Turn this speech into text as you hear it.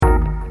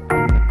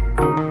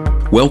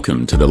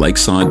Welcome to the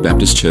Lakeside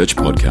Baptist Church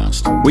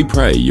podcast. We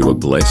pray you are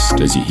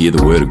blessed as you hear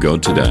the Word of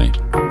God today.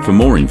 For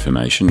more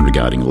information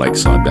regarding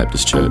Lakeside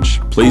Baptist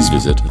Church, please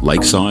visit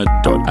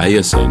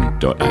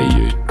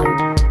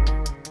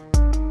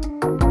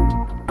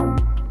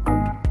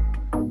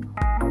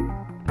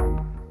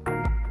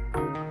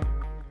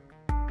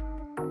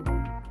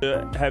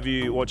Have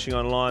you watching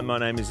online? My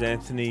name is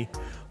Anthony,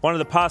 one of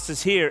the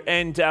pastors here,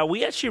 and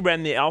we actually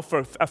ran the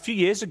Alpha a few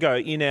years ago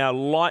in our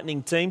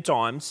Lightning team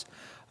times.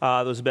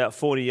 There was about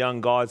 40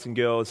 young guys and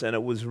girls, and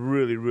it was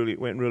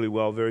went really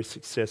well, very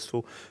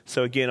successful.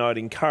 So again, I'd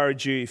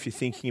encourage you, if you're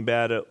thinking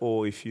about it,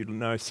 or if you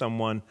know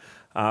someone,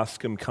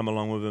 ask them, come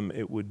along with them.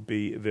 It would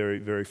be very,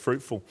 very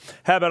fruitful.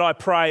 How about I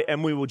pray,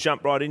 and we will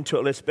jump right into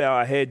it. Let's bow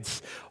our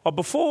heads.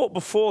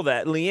 Before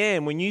that,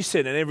 Leanne, when you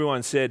said, and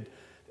everyone said,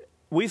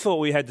 we thought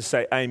we had to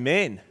say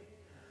amen,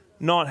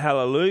 not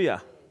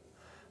hallelujah.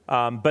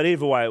 But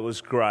either way, it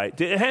was great.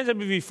 Hands up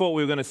if you thought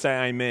we were going to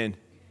say amen.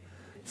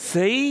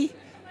 See?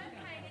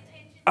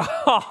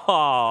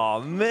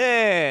 Oh,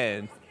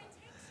 man.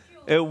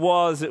 It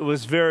was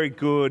very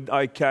good.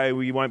 Okay,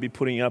 we won't be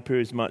putting you up here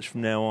as much from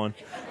now on.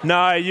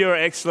 No, you're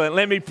excellent.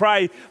 Let me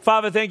pray.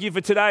 Father, thank you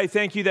for today.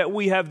 Thank you that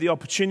we have the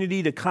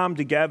opportunity to come,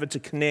 to gather, to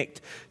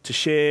connect, to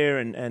share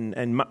and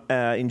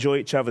enjoy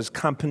each other's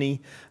company,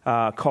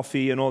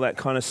 coffee and all that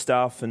kind of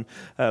stuff. And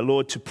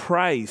Lord, to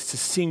praise, to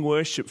sing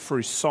worship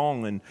through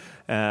song and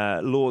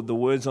Lord, the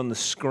words on the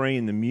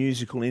screen, the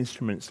musical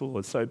instruments,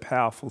 Lord, so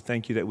powerful.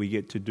 Thank you that we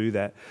get to do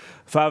that.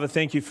 Father,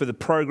 thank you for the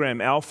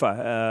program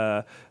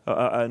Alpha,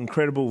 an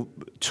incredible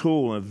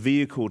tool, a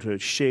vehicle to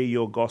share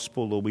your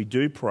gospel. Lord, we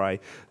do pray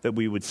that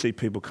we would see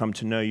people come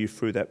to know you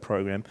through that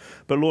program.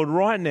 But Lord,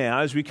 right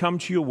now, as we come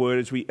to your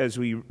word, as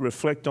we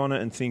reflect on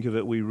it and think of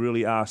it, we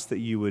really ask that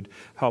you would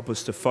help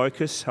us to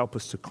focus, help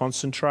us to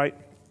concentrate.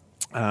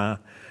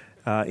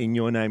 In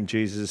your name,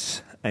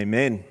 Jesus,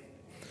 amen.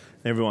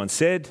 Everyone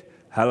said,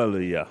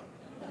 hallelujah.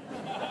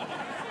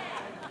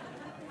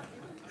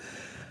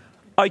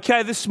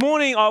 Okay, this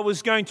morning I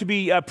was going to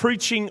be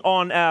preaching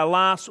on our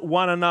last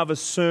One Another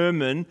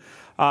sermon,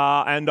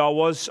 and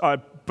I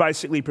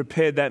basically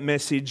prepared that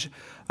message,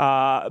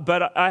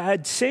 but I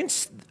had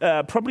sensed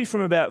probably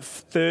from about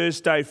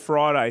Thursday,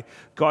 Friday,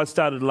 God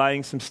started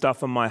laying some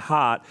stuff on my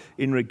heart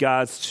in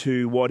regards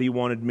to what he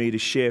wanted me to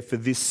share for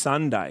this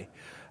Sunday.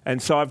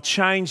 And so I've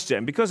changed it,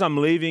 and because I'm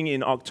leaving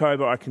in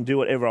October, I can do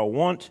whatever I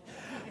want.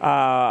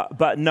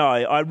 But no,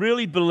 I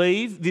really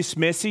believe this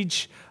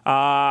message,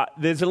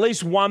 there's at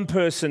least one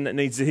person that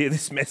needs to hear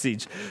this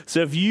message. So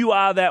if you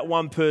are that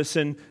one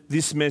person,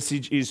 this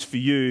message is for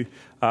you.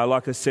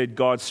 Like I said,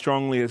 God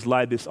strongly has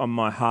laid this on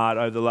my heart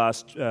over the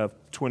last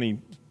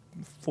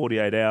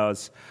 48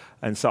 hours.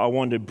 And so I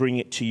wanted to bring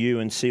it to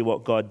you and see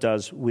what God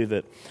does with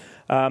it.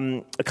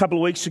 A couple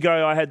of weeks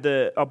ago, I had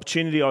the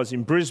opportunity, I was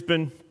in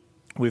Brisbane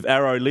with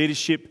Arrow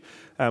Leadership.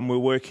 We're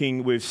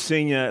working with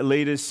senior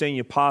leaders,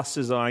 senior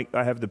pastors. I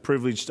have the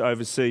privilege to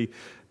oversee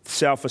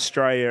South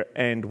Australia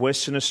and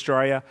Western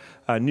Australia,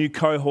 a new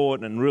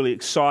cohort and really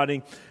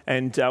exciting.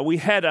 And we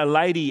had a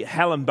lady,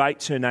 Helen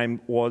Bates, her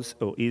name was,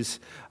 or is,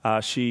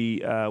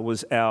 she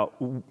was our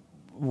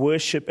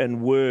worship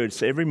and word.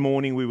 So every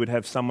morning we would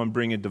have someone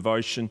bring a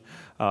devotion,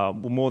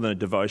 more than a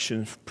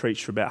devotion,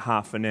 preach for about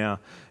half an hour.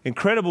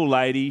 Incredible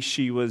lady.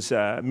 She was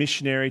a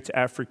missionary to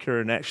Africa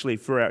and actually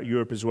throughout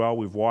Europe as well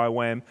with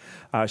YWAM.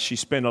 She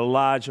spent a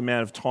large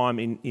amount of time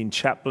in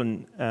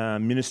chaplain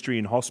ministry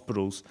in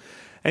hospitals.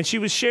 And she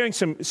was sharing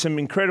some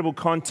incredible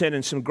content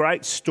and some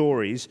great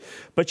stories.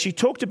 But she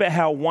talked about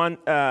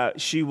how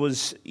she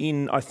was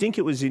in, I think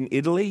it was in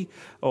Italy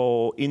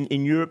or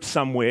in Europe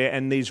somewhere,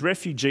 and these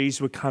refugees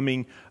were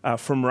coming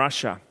from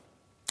Russia.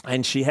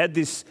 And she had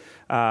this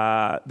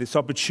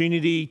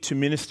opportunity to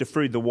minister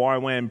through the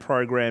YWAM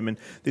program. And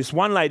this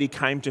one lady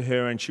came to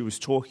her and she was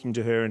talking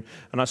to her and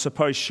I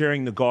suppose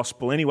sharing the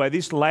gospel. Anyway,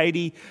 this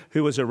lady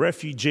who was a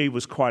refugee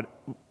was quite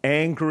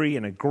angry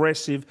and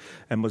aggressive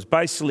and was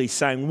basically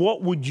saying,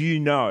 what would you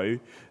know?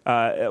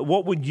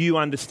 What would you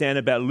understand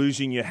about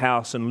losing your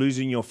house and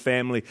losing your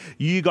family?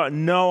 You got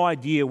no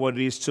idea what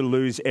it is to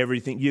lose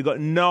everything. You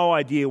got no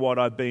idea what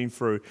I've been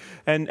through.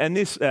 And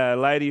this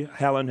lady,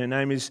 Helen, her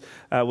name is,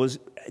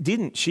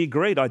 she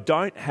agreed. I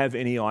don't have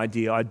any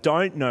idea. I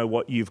don't know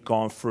what you've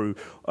gone through.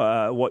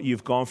 What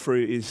you've gone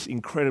through is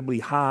incredibly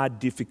hard,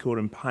 difficult,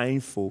 and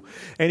painful.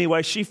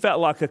 Anyway, she felt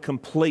like a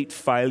complete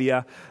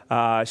failure.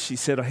 She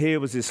said, here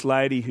was this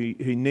lady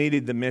who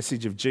needed the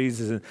message of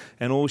Jesus,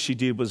 and all she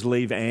did was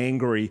leave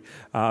angry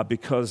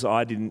because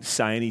I didn't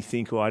say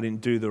anything or I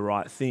didn't do the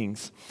right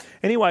things.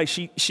 Anyway,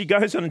 she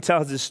goes on and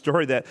tells this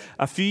story that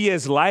a few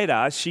years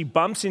later, she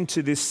bumps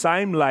into this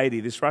same lady,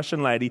 this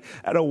Russian lady,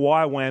 at a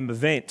YWAM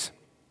event.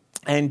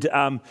 And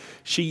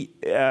she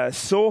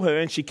saw her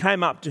and she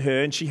came up to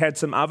her and she had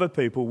some other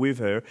people with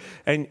her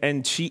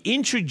and she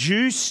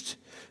introduced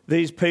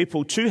these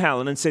people to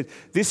Helen and said,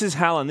 this is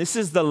Helen, this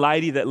is the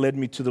lady that led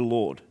me to the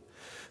Lord.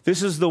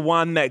 This is the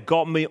one that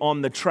got me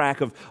on the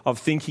track of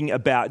thinking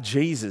about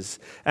Jesus.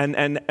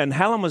 And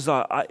Helen was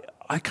like,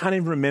 I can't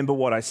even remember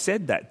what I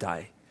said that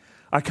day.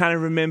 I can't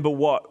remember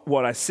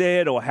what I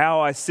said or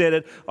how I said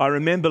it. I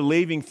remember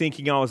leaving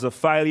thinking I was a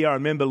failure. I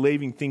remember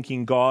leaving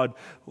thinking, God,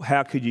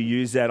 how could you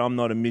use that? I'm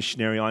not a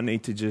missionary. I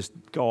need to just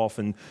go off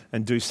and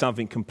do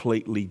something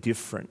completely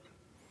different.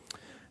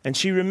 And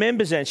she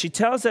remembers that, and she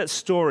tells that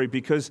story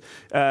because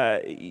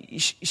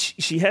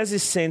she has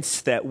this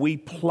sense that we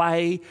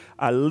play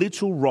a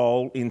little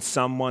role in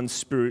someone's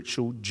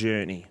spiritual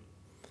journey.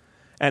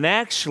 And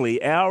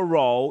actually, our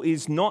role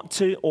is not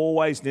to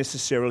always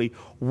necessarily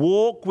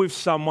walk with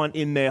someone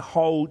in their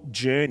whole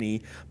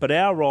journey, but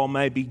our role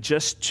may be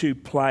just to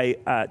play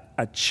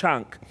a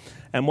chunk.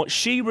 And what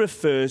she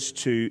refers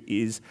to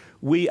is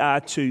we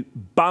are to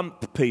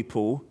bump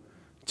people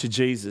to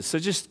Jesus. So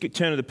just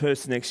turn to the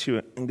person next to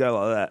you and go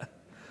like that.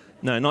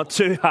 No, not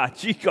too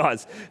hard. You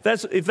guys,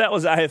 if that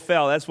was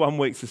AFL, that's 1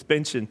 week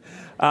suspension.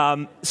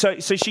 So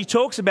she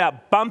talks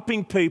about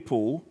bumping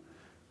people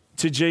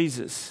to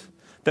Jesus.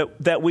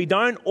 That we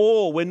don't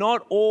all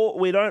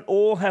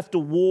have to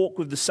walk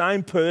with the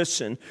same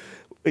person.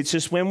 It's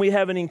just when we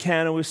have an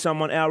encounter with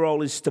someone, our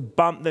role is to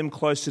bump them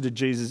closer to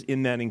Jesus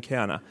in that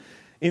encounter.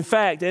 In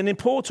fact, and then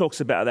Paul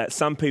talks about that.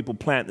 Some people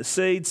plant the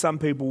seed, some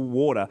people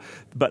water,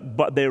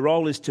 but their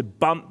role is to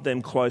bump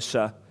them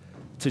closer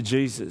to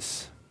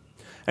Jesus.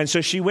 And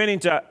so she went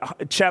into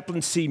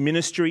chaplaincy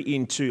ministry,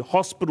 into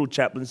hospital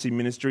chaplaincy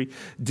ministry,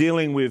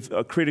 dealing with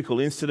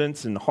critical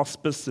incidents and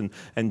hospice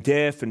and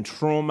death and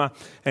trauma.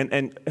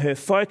 And her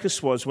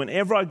focus was,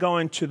 whenever I go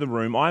into the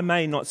room, I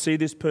may not see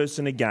this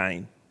person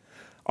again.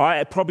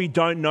 I probably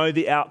don't know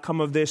the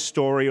outcome of their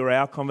story or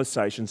our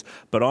conversations,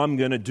 but I'm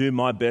going to do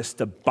my best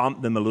to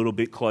bump them a little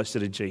bit closer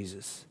to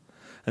Jesus.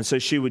 And so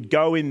she would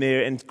go in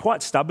there, and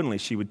quite stubbornly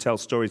she would tell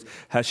stories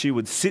how she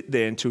would sit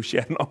there until she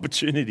had an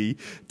opportunity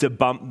to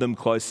bump them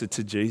closer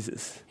to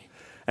Jesus.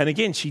 And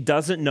again, she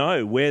doesn't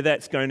know where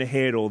that's going to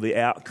head or the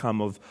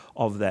outcome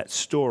of that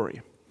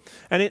story.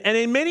 And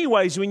in many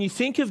ways, when you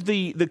think of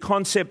the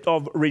concept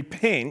of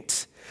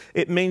repent,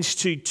 it means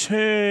to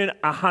turn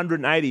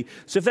 180.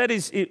 So if that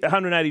is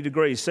 180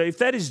 degrees, so if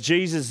that is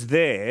Jesus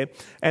there,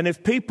 and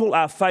if people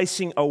are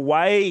facing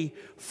away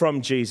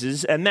from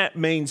Jesus, and that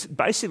means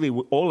basically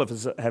all of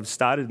us have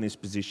started in this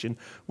position,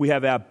 we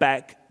have our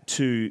back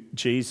to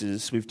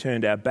Jesus, we've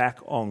turned our back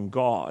on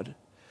God.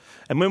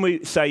 And when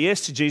we say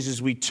yes to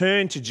Jesus, we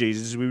turn to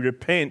Jesus, we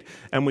repent,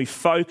 and we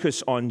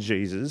focus on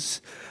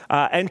Jesus.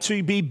 And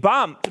to be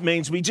bumped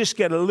means we just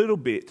get a little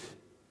bit.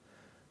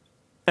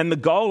 And the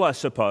goal, I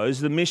suppose,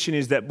 the mission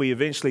is that we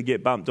eventually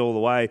get bumped all the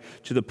way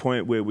to the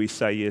point where we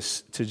say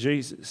yes to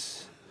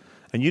Jesus.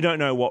 And you don't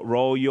know what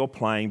role you're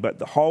playing,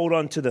 but hold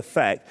on to the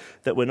fact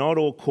that we're not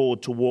all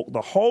called to walk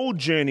the whole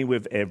journey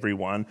with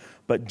everyone,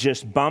 but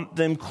just bump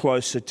them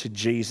closer to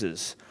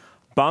Jesus.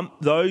 Bump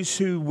those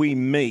who we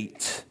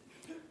meet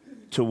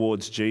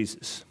towards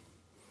Jesus.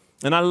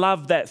 And I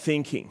love that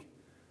thinking.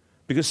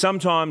 Because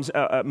sometimes,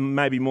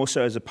 maybe more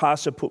so as a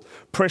pastor, put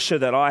pressure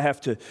that I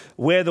have to,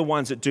 we're the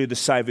ones that do the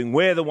saving.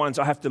 We're the ones,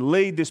 I have to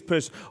lead this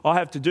person. I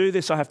have to do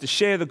this. I have to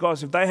share the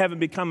gospel. If they haven't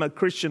become a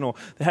Christian or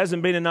there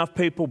hasn't been enough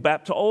people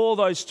baptized, all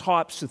those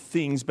types of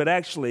things. But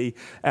actually,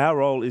 our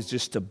role is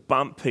just to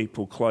bump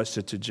people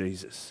closer to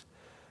Jesus.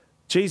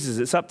 Jesus,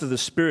 it's up to the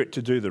Spirit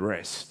to do the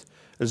rest,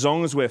 as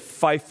long as we're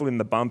faithful in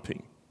the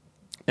bumping.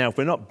 Now, if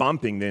we're not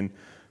bumping, then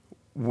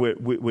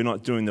we're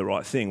not doing the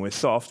right thing. We're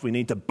soft. We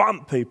need to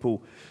bump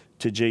people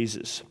to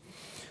Jesus.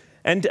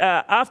 And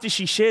after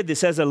she shared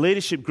this as a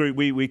leadership group,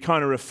 we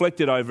kind of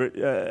reflected over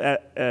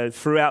it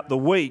throughout the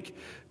week,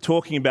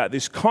 talking about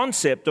this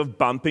concept of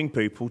bumping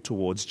people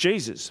towards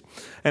Jesus.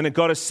 And it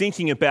got us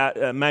thinking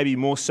about, maybe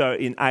more so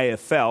in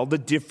AFL, the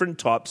different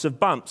types of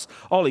bumps.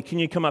 Ollie, can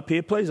you come up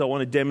here, please? I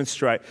want to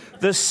demonstrate.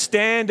 The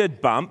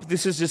standard bump,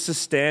 this is just a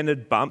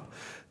standard bump.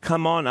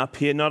 Come on up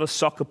here, not a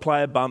soccer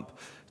player bump,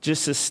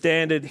 just a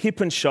standard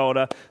hip and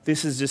shoulder.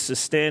 This is just a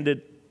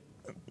standard.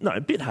 No, a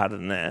bit harder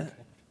than that.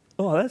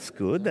 Oh, that's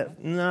good.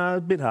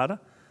 A bit harder.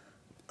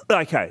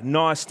 Okay,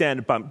 nice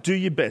standard bump. Do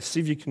your best.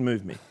 See if you can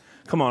move me.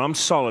 Come on, I'm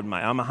solid,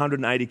 mate. I'm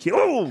 180 kilos.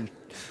 Oh!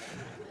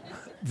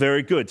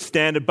 Very good.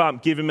 Standard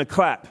bump. Give him a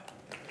clap.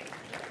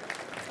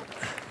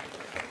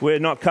 We're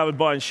not covered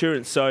by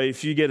insurance, so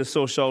if you get a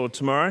sore shoulder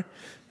tomorrow,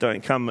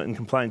 don't come and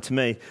complain to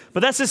me. But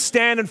that's a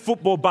standard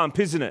football bump,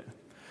 isn't it?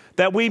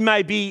 That we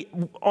may be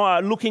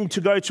looking to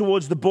go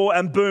towards the ball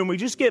and boom, we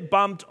just get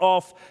bumped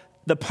off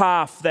the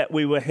path that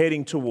we were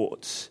heading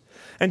towards.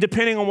 And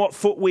depending on what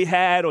foot we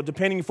had, or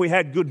depending if we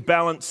had good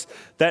balance,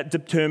 that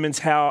determines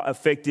how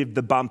effective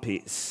the bump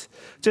is.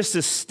 Just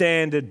a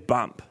standard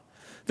bump.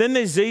 Then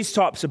there's these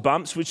types of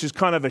bumps, which is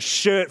kind of a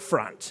shirt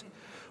front,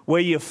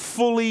 where you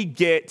fully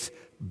get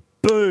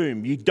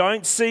boom. You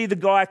don't see the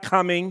guy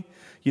coming.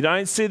 You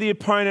don't see the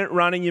opponent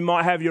running. You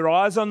might have your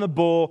eyes on the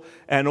ball,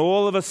 and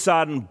all of a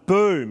sudden,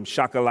 boom,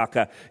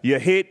 shakalaka, you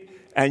hit,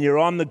 and you're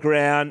on the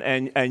ground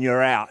and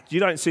you're out. You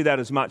don't see that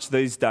as much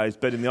these days,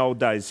 but in the old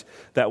days,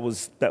 that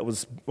was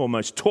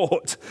almost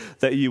taught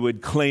that you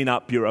would clean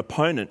up your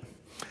opponent.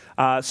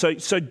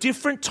 So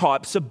different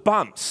types of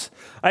bumps.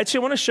 Actually,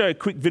 I want to show a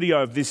quick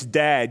video of this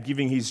dad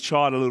giving his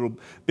child a little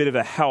bit of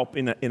a help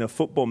in a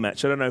football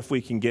match. I don't know if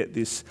we can get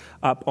this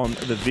up on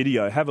the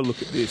video. Have a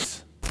look at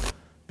this.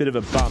 Bit of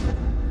a bump.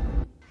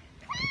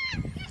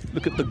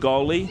 Look at the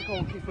goalie.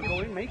 Keep it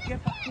going, mate.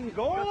 Get fucking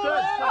goal.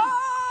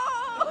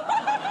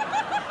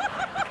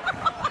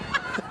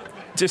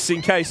 Just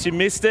in case you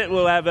missed it,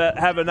 we'll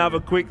have another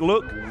quick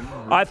look.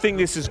 I think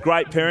this is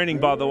great parenting,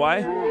 by the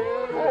way.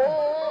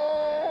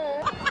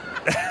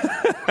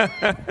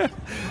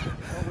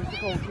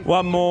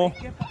 One more.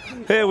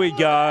 Here we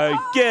go.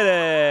 Get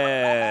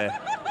it.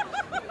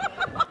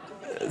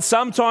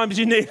 Sometimes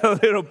you need a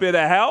little bit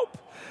of help,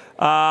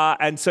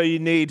 and so you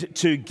need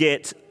to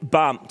get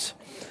bumped.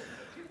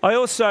 I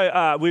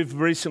also,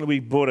 we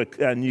bought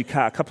a new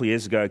car a couple of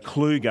years ago, a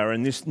Kluger,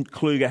 and this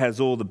Kluger has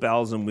all the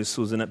bells and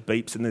whistles and it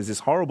beeps, and there's this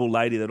horrible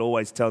lady that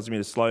always tells me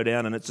to slow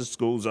down, and it's a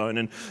school zone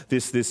and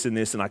this and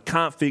this, and I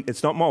can't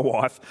it's not my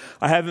wife.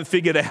 I haven't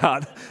figured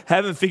out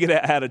how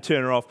to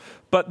turn her off.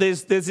 But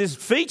there's this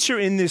feature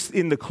in the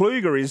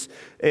Kluger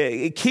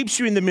it keeps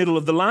you in the middle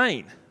of the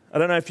lane. I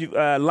don't know if you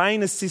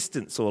lane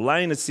assistance or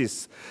lane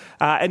assists.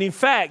 And in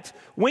fact,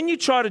 when you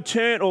try to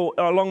turn or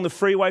along the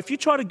freeway, if you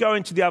try to go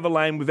into the other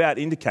lane without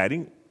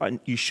indicating,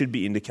 you should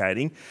be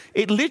indicating,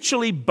 it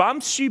literally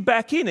bumps you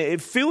back in.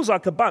 It feels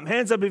like a bump.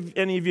 Hands up if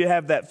any of you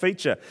have that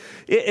feature.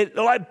 It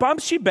like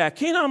bumps you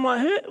back in. I'm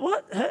like,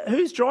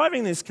 who's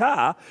driving this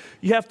car?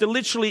 You have to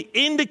literally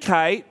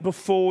indicate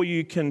before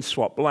you can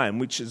swap lane,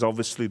 which is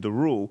obviously the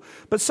rule.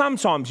 But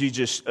sometimes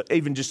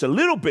even just a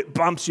little bit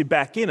bumps you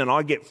back in, and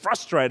I get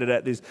frustrated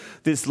at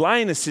this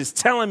lane assist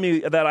telling me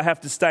that I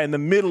have to stay in the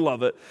middle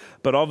of it.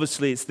 But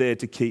obviously it's there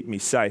to keep me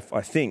safe,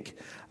 I think.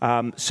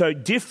 So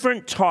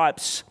different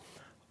types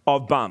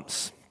of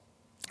bumps.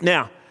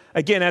 Now,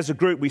 again, as a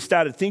group, we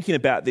started thinking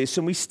about this,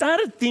 and we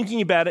started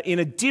thinking about it in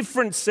a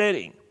different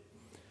setting.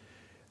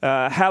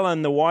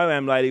 Helen, the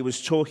YWAM lady,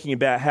 was talking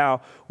about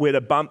how we're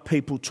to bump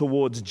people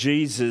towards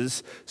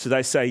Jesus so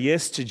they say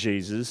yes to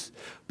Jesus.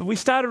 But we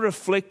started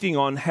reflecting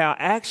on how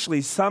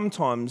actually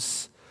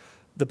sometimes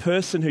the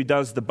person who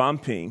does the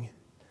bumping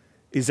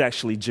is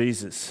actually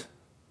Jesus.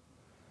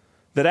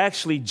 That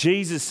actually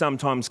Jesus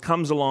sometimes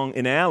comes along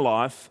in our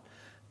life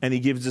and he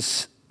gives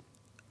us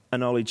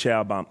an Ollie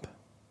Chow bump.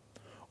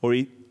 Or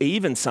he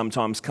even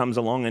sometimes comes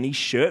along and he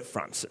shirt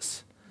fronts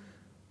us.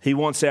 He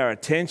wants our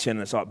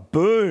attention. It's like,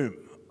 boom,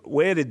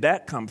 where did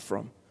that come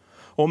from?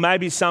 Or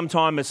maybe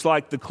sometime it's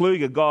like the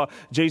Kluger guy,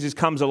 Jesus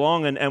comes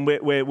along and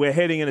we're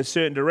heading in a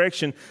certain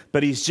direction,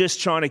 but he's just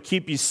trying to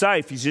keep you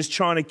safe. He's just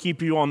trying to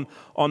keep you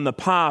on the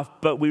path.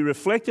 But we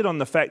reflected on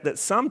the fact that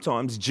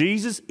sometimes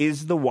Jesus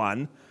is the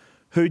one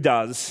who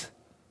does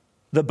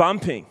the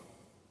bumping.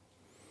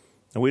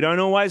 And we don't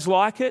always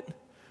like it.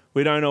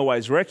 We don't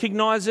always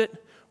recognize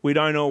it. We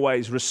don't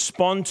always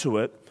respond to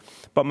it.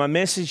 But my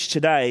message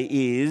today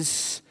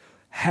is,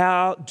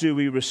 how do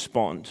we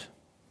respond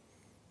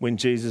when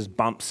Jesus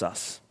bumps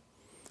us?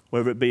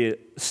 Whether it be a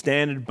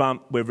standard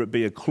bump, whether it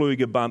be a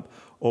Kluger bump,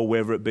 or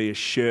whether it be a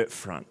shirt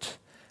front.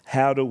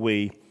 How do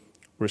we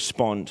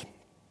respond?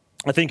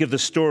 I think of the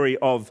story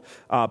of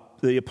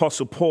the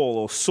Apostle Paul,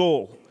 or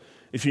Saul.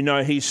 If you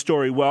know his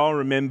story well,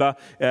 remember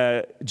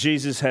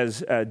Jesus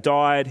has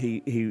died,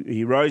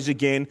 he rose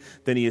again,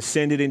 then he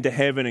ascended into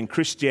heaven, and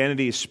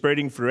Christianity is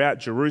spreading throughout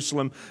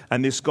Jerusalem.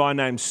 And this guy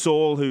named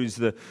Saul, who's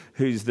a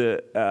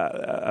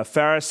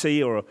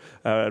Pharisee or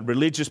a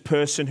religious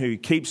person who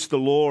keeps the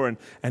law,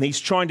 and he's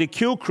trying to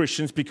kill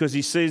Christians because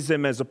he sees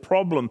them as a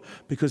problem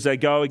because they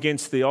go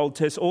against the Old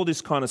Testament, all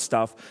this kind of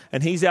stuff.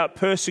 And he's out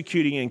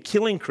persecuting and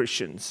killing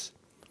Christians.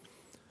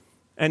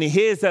 And he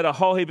hears that a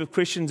whole heap of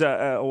Christians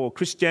or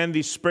Christianity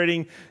is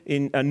spreading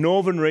in a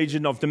northern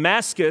region of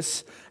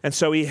Damascus. And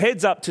so he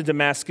heads up to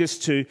Damascus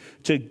to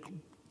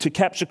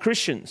capture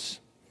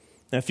Christians.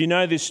 Now, if you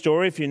know this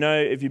story, if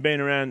you've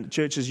been around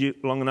churches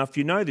long enough,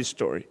 you know this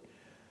story.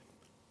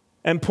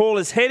 And Paul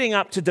is heading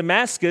up to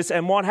Damascus,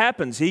 and what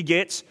happens? He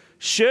gets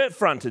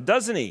shirt-fronted,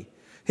 doesn't he?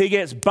 He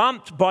gets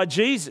bumped by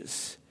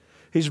Jesus.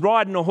 He's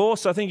riding a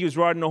horse, I think he was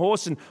riding a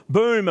horse, and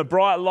boom, a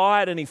bright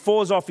light, and he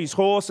falls off his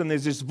horse, and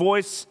there's this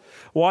voice,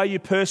 "Why are you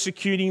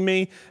persecuting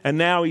me?" And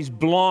now he's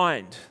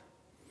blind.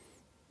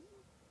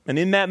 And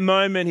in that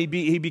moment,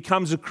 he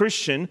becomes a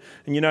Christian,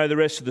 and you know the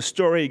rest of the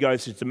story. He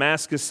goes to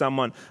Damascus,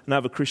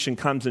 another Christian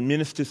comes and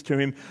ministers to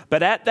him.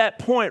 But at that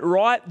point,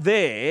 right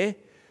there,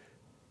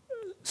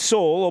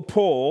 Saul, or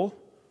Paul,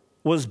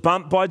 was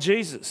bumped by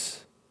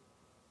Jesus,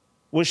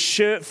 was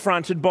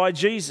shirt-fronted by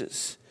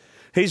Jesus.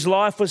 His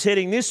life was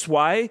heading this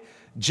way.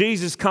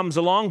 Jesus comes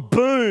along,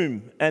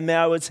 boom, and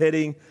now it's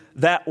heading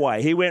that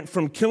way. He went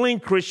from killing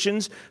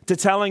Christians to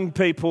telling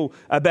people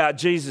about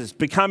Jesus,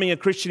 becoming a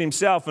Christian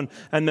himself,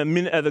 and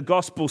the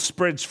gospel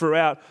spreads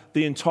throughout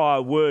the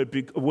entire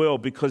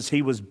world because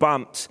he was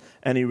bumped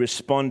and he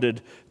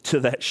responded to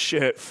that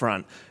shirt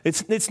front.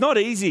 It's not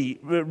easy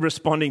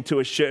responding to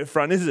a shirt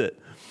front, is it?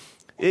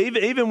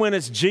 Even when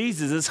it's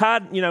Jesus, it's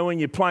hard, when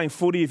you're playing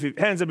footy.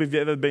 Hands up if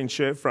you've ever been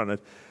shirt fronted.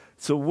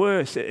 It's the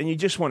worst. And you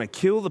just want to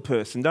kill the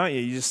person, don't you?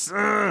 You just,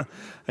 and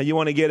you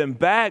want to get them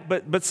back.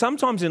 But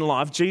sometimes in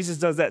life, Jesus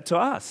does that to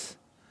us.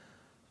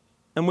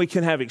 And we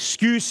can have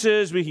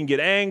excuses, we can get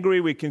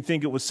angry, we can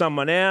think it was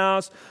someone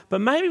else. But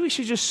maybe we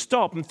should just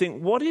stop and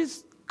think, what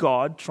is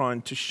God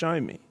trying to show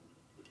me?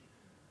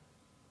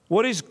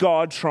 What is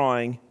God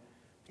trying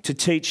to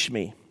teach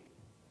me?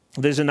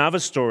 There's another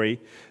story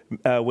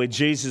where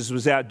Jesus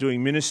was out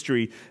doing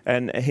ministry,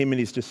 and him and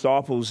his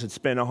disciples had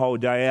spent a whole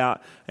day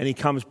out, and he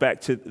comes back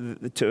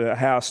to a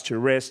house to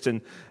rest,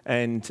 and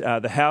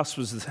the house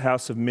was the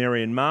house of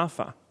Mary and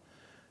Martha.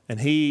 And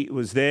he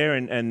was there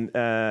and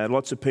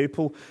lots of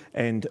people,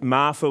 and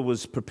Martha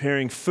was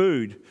preparing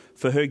food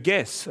for her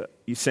guests.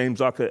 It seems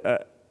like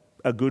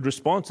a good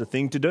response, a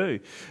thing to do.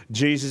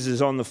 Jesus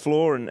is on the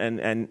floor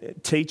and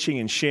teaching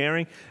and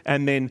sharing,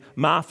 and then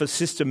Martha's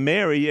sister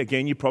Mary,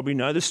 again, you probably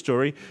know the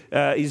story,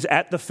 is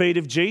at the feet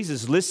of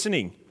Jesus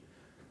listening.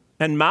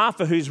 And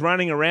Martha, who's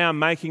running around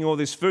making all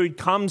this food,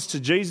 comes to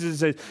Jesus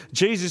and says,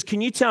 Jesus, can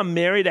you tell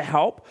Mary to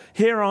help?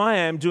 Here I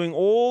am doing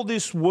all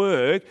this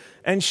work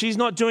and she's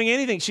not doing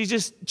anything. She's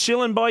just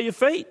chilling by your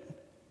feet.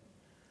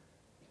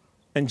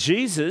 And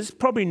Jesus,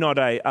 probably not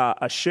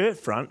a shirt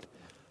front,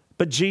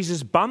 but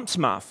Jesus bumps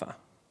Martha.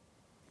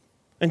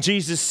 And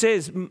Jesus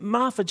says,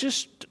 Martha,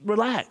 just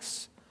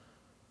relax.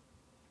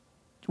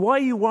 Why are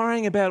you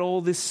worrying about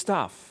all this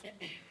stuff?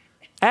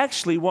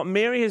 Actually, what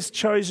Mary has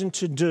chosen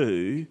to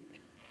do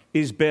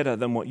is better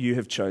than what you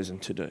have chosen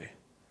to do.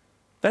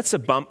 That's a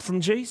bump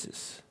from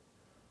Jesus.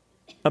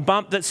 A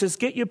bump that says,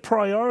 get your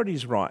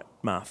priorities right,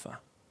 Martha.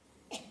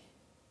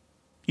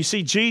 You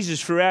see, Jesus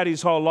throughout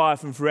his whole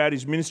life and throughout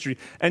his ministry,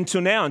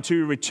 until now, until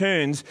he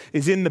returns,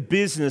 is in the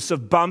business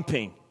of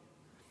bumping.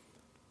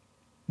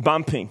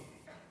 Bumping.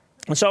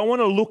 And so I want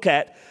to look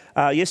at,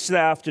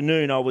 yesterday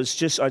afternoon, I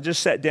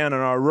just sat down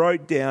and I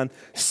wrote down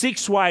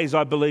 6 ways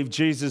I believe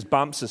Jesus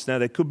bumps us. Now,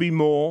 there could be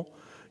more.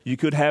 You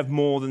could have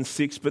more than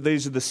 6, but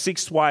these are the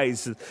 6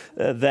 ways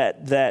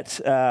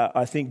that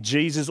I think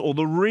Jesus, or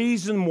the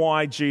reason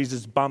why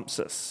Jesus bumps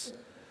us.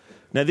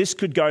 Now, this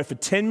could go for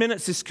 10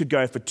 minutes, this could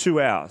go for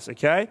 2 hours,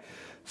 okay?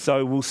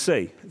 So we'll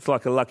see. It's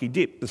like a lucky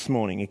dip this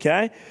morning,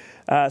 okay?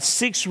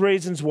 6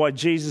 reasons why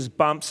Jesus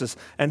bumps us.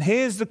 And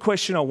here's the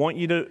question I want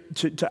you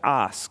to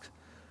ask.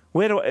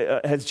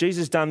 Has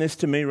Jesus done this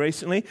to me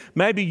recently?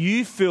 Maybe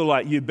you feel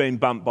like you've been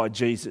bumped by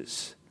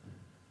Jesus.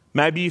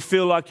 Maybe you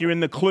feel like you're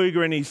in the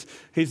Kluger and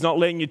he's not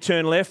letting you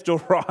turn left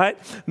or right.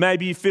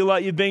 Maybe you feel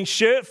like you've been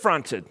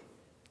shirt-fronted.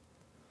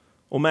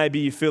 Or maybe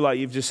you feel like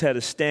you've just had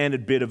a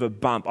standard bit of a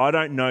bump. I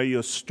don't know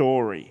your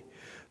story.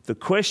 The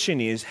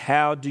question is,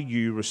 how do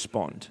you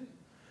respond?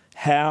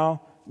 How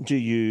do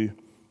you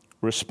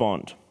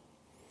respond?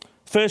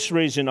 First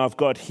reason I've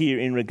got here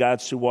in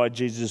regards to why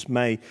Jesus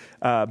may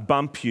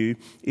bump you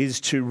is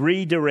to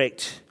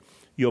redirect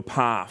your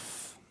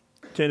path.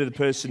 Turn to the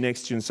person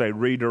next to you and say,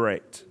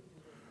 redirect.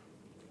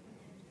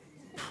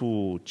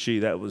 Oh, gee,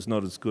 that was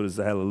not as good as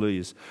the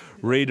hallelujahs.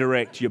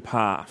 Redirect your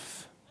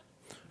path.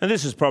 And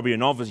this is probably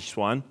an obvious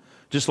one,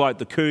 just like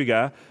the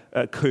Kluger.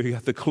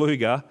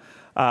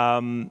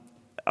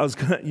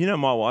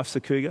 My wife's a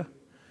cougar.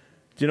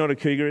 Do you know what a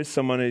cougar is?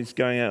 Someone who's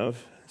going out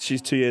of,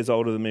 she's 2 years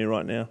older than me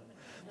right now.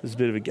 There's a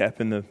bit of a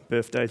gap in the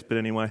birthdays, but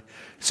anyway.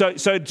 So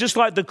just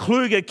like the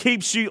Kluger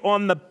keeps you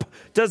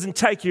doesn't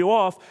take you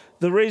off,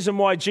 the reason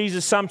why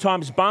Jesus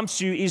sometimes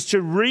bumps you is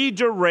to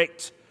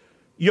redirect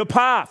your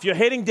path. You're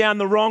heading down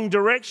the wrong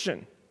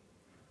direction.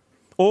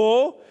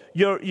 Or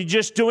you're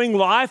just doing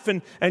life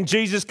and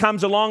Jesus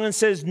comes along and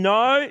says,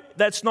 no,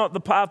 that's not the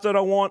path that I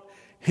want.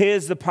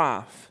 Here's the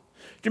path.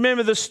 Do you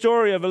remember the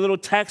story of a little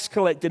tax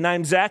collector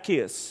named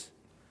Zacchaeus?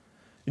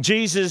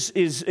 Jesus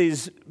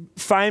is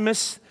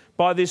famous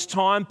by this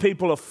time.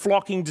 People are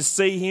flocking to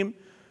see him.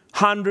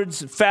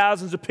 Hundreds,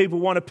 thousands of people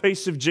want a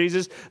piece of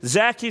Jesus.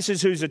 Zacchaeus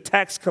is who's a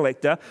tax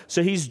collector,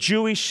 so he's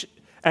Jewish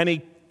and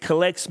he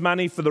collects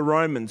money for the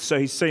Romans. So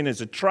he's seen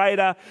as a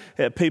traitor.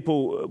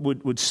 People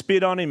would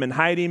spit on him and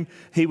hate him.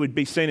 He would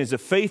be seen as a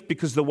thief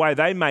because the way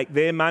they make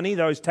their money,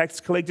 those tax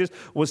collectors,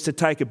 was to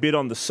take a bit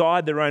on the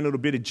side, their own little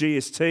bit of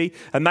GST,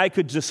 and they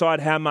could decide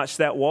how much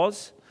that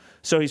was.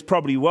 So he's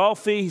probably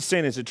wealthy. He's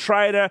seen as a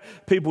traitor.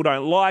 People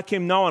don't like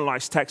him. No one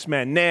likes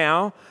Taxman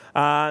now.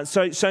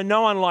 So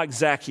no one likes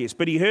Zacchaeus.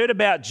 But he heard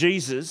about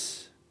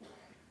Jesus.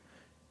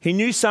 He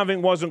knew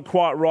something wasn't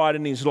quite right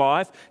in his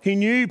life. He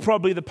knew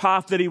probably the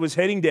path that he was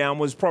heading down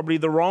was probably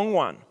the wrong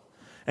one.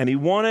 And he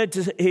wanted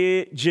to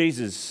hear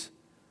Jesus.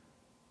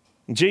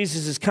 And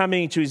Jesus is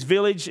coming to his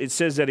village. It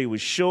says that he was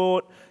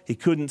short. He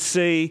couldn't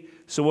see.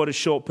 So what do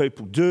short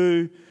people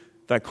do?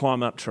 They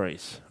climb up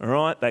trees, all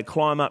right? They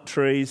climb up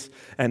trees,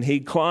 and he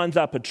climbs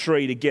up a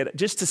tree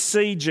just to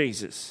see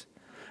Jesus.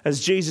 As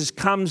Jesus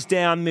comes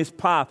down this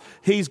path,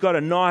 he's got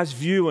a nice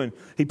view, and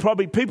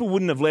people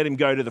wouldn't have let him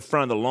go to the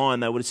front of the line.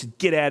 They would have said,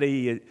 get out of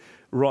here, you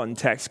rotten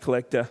tax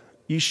collector.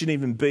 You shouldn't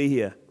even be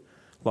here,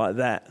 like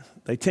that.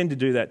 They tend to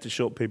do that to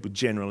short people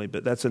generally,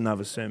 but that's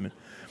another sermon.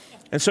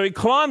 And so he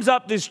climbs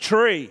up this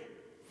tree,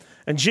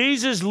 and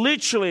Jesus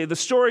literally, the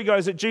story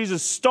goes that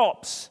Jesus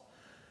stops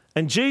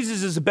And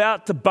Jesus is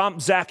about to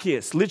bump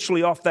Zacchaeus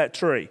literally off that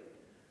tree,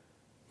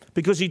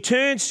 because he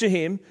turns to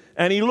him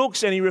and he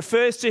looks and he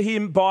refers to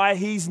him by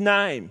his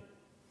name.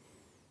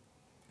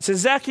 He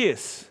says,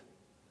 Zacchaeus,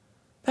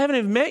 they haven't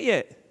even met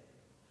yet.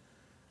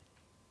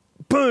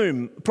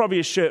 Boom, probably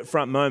a shirt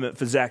front moment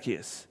for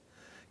Zacchaeus.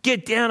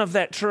 Get down off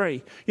that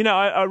tree. You know,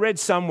 I read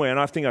somewhere, and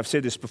I think I've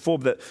said this before,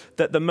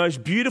 that the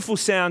most beautiful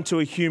sound to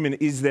a human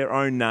is their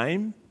own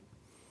name.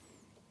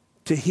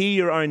 To hear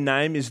your own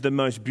name is the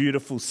most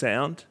beautiful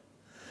sound.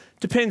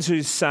 Depends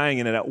who's saying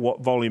it at what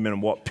volume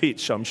and what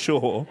pitch, I'm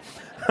sure.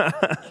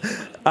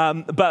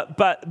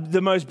 But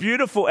the most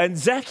beautiful, and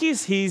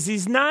Zacchaeus hears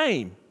his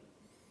name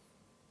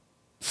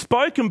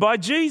spoken by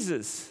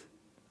Jesus.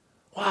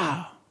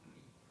 Wow.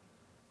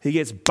 He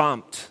gets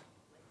bumped.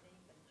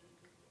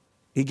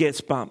 He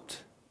gets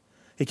bumped.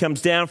 He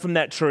comes down from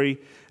that tree.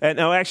 And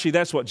no, actually,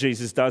 that's what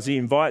Jesus does. He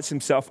invites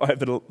himself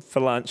over for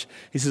lunch.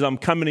 He says, I'm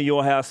coming to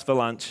your house for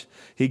lunch.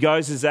 He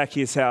goes to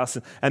Zacchaeus' house,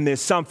 and there's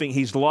something.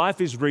 His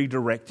life is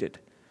redirected.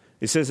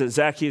 It says that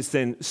Zacchaeus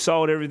then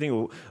sold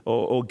everything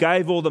or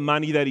gave all the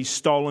money that he's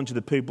stolen to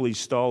the people he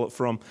stole it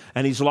from.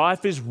 And his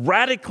life is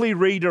radically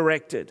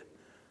redirected.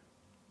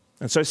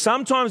 And so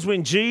sometimes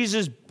when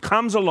Jesus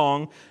comes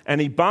along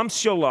and he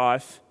bumps your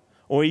life,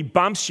 or he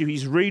bumps you,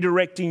 he's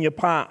redirecting your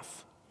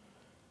path.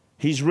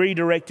 He's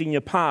redirecting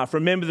your path.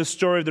 Remember the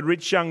story of the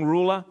rich young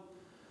ruler?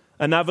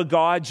 Another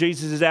guy,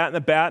 Jesus is out and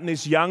about, and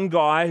this young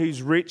guy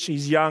who's rich,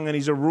 he's young and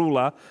he's a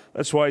ruler.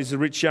 That's why he's a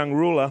rich young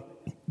ruler.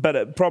 But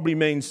it probably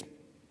means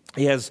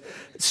he has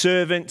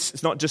servants.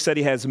 It's not just that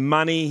he has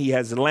money, he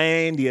has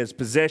land, he has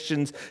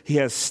possessions, he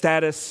has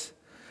status.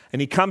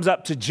 And he comes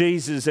up to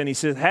Jesus and he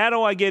says, how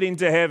do I get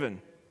into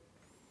heaven?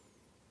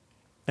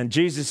 And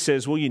Jesus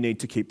says, well, you need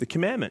to keep the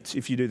commandments.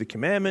 If you do the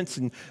commandments,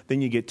 and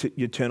then you get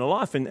to eternal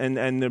life.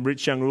 And the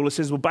rich young ruler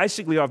says, well,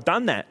 basically, I've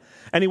done that.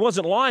 And he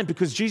wasn't lying,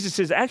 because Jesus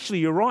says, actually,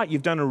 you're right.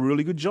 You've done a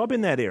really good job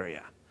in that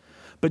area.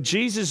 But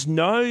Jesus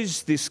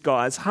knows this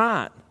guy's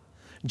heart.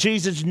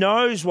 Jesus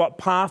knows what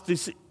path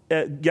this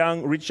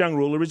rich young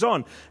ruler is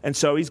on. And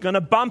so he's going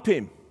to bump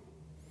him.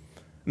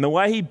 And the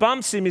way he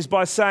bumps him is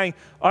by saying,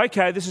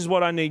 okay, this is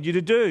what I need you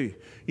to do.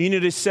 You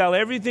need to sell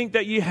everything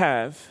that you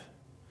have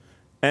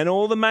and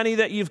all the money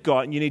that you've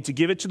got, and you need to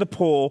give it to the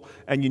poor,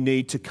 and you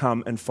need to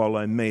come and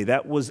follow me.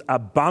 That was a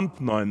bump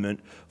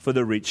moment for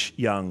the rich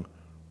young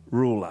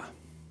ruler.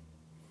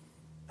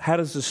 How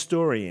does the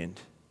story end?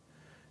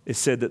 It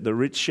said that the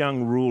rich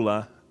young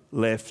ruler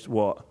left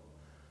what?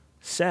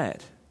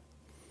 Sad.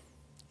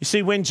 You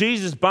see, when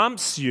Jesus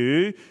bumps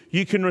you,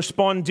 you can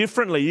respond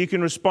differently. You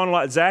can respond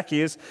like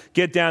Zacchaeus,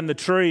 get down the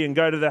tree and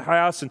go to the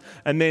house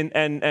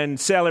and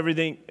sell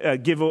everything,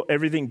 give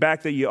everything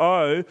back that you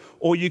owe.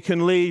 Or you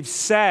can leave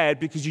sad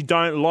because you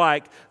don't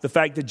like the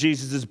fact that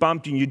Jesus has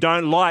bumped you. You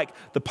don't like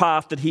the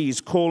path that he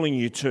is calling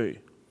you to.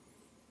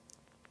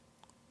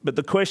 But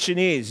the question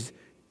is,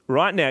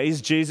 right now,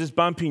 is Jesus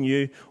bumping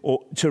you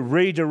or to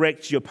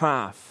redirect your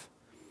path?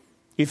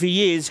 If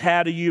he is,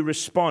 how do you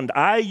respond?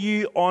 Are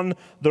you on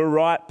the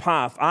right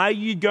path? Are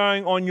you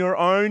going on your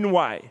own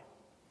way?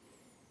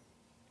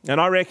 And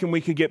I reckon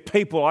we could get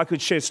people, I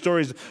could share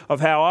stories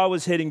of how I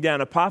was heading down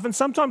a path, and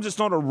sometimes it's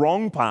not a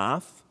wrong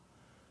path,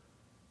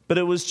 but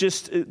it was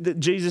just that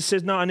Jesus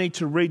says, no, I need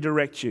to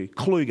redirect you.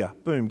 Kluger,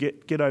 boom,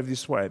 get over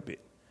this way a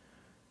bit.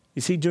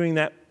 Is he doing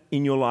that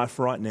in your life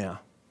right now?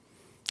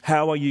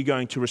 How are you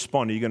going to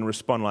respond? Are you going to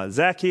respond like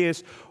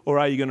Zacchaeus, or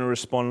are you going to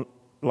respond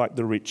like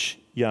the rich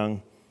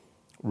young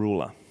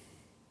ruler?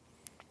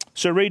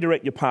 So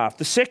redirect your path.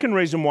 The second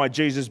reason why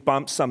Jesus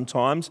bumps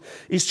sometimes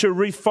is to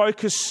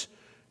refocus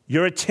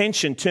your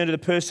attention. Turn to the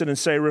person and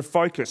say,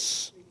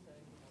 refocus.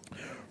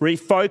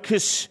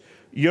 Refocus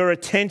your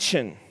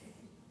attention.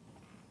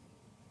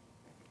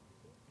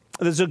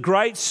 There's a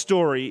great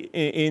story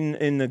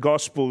in the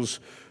Gospels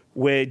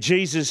where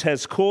Jesus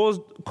has calls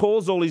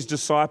all his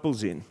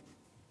disciples in.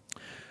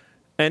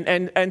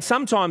 And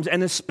sometimes,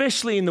 and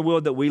especially in the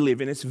world that we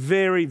live in, it's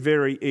very,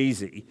 very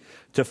easy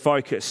to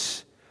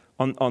focus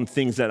on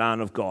things that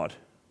aren't of God.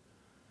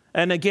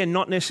 And again,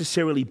 not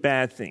necessarily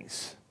bad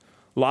things.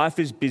 Life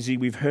is busy,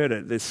 we've heard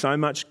it. There's so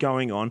much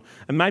going on.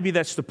 And maybe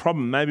that's the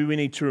problem. Maybe we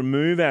need to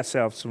remove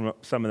ourselves from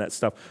some of that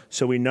stuff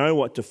so we know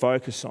what to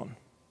focus on.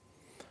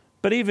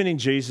 But even in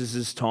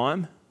Jesus'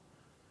 time,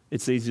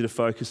 it's easy to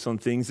focus on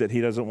things that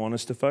he doesn't want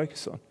us to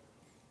focus on.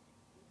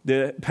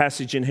 The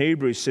passage in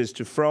Hebrews says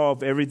to throw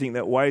off everything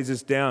that weighs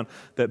us down,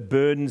 that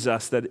burdens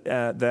us,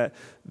 that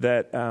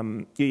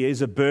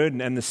is a burden,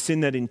 and the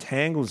sin that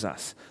entangles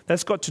us.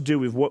 That's got to do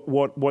with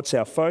what's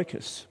our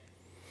focus.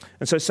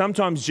 And so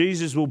sometimes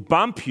Jesus will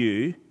bump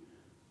you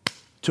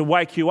to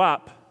wake you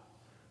up,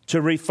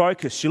 to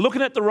refocus. You're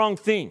looking at the wrong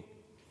thing.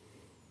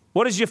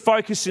 What is your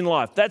focus in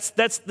life?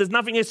 There's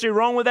nothing necessarily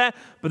wrong with that,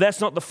 but that's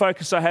not the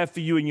focus I have for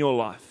you in your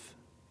life.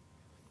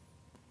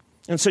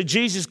 And so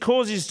Jesus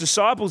calls his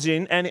disciples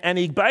in and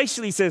he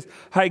basically says,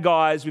 hey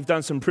guys, we've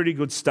done some pretty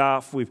good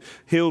stuff. We've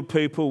healed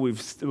people.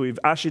 We've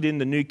ushered in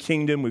the new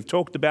kingdom. We've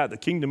talked about the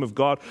kingdom of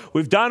God.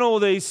 We've done all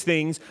these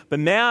things, but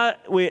now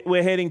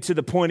we're heading to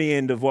the pointy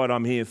end of what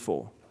I'm here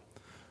for.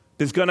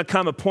 There's going to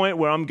come a point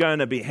where I'm going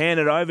to be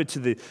handed over to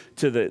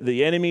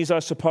the enemies, I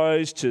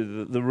suppose,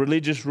 to the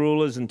religious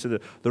rulers and to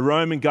the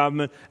Roman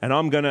government, and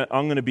I'm going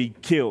to be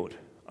killed.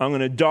 I'm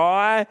going to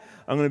die.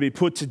 I'm going to be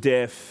put to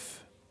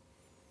death.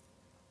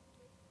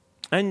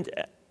 And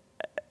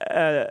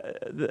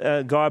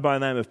a guy by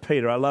the name of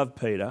Peter, I love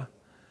Peter,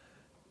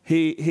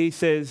 he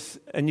says,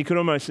 and you can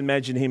almost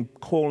imagine him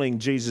calling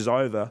Jesus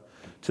over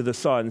to the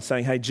side and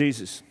saying, "Hey,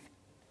 Jesus,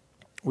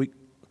 we've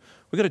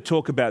got to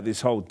talk about this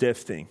whole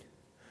death thing.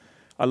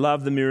 I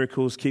love the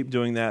miracles. Keep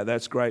doing that.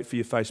 That's great for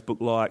your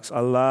Facebook likes. I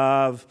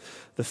love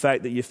the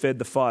fact that you fed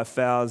the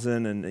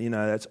 5,000 and,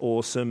 that's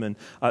awesome. And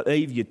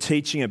you're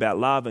teaching about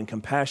love and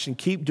compassion.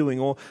 Keep doing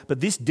all. But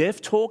this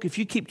death talk, if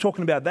you keep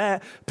talking about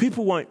that,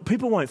 people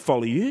won't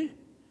follow you.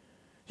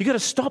 You've got to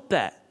stop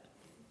that."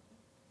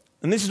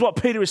 And this is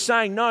what Peter is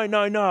saying. No,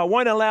 I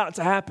won't allow it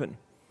to happen.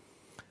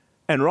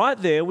 And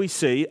right there we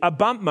see a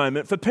bump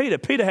moment for Peter.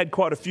 Peter had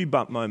quite a few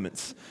bump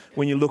moments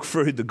when you look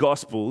through the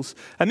Gospels.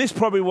 And this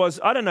probably was,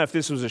 I don't know if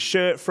this was a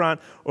shirt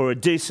front or a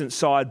decent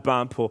side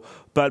bump,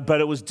 but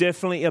it was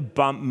definitely a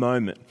bump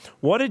moment.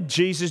 What did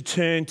Jesus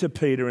turn to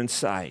Peter and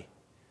say?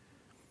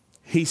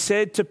 He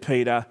said to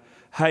Peter,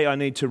 "Hey, I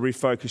need to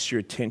refocus your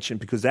attention,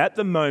 because at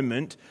the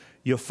moment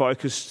your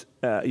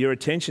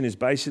attention is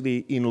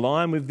basically in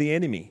line with the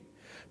enemy."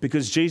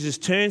 Because Jesus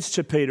turns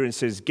to Peter and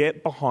says,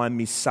 "Get behind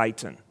me,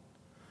 Satan."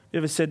 You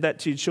ever said that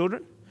to your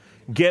children?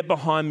 Get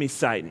behind me,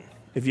 Satan.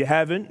 If you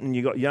haven't, and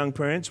you've got young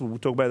parents, we'll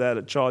talk about that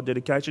at child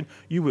dedication,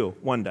 you will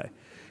one day.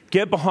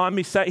 Get behind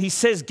me, Satan. He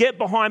says, "Get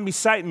behind me,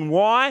 Satan."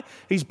 Why?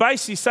 He's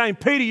basically saying,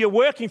 Peter, you're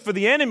working for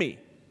the enemy.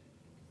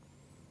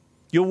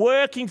 You're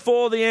working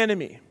for the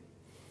enemy.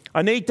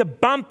 I need to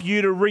bump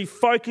you to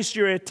refocus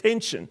your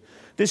attention.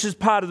 This is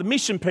part of the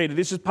mission, Peter.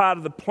 This is part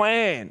of the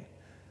plan.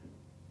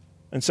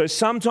 And so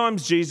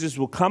sometimes Jesus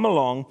will come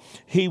along,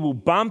 he will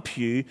bump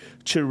you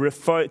to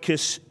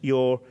refocus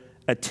your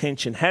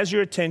attention. Has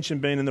your attention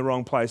been in the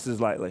wrong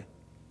places lately?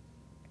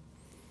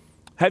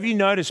 Have you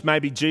noticed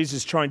maybe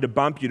Jesus trying to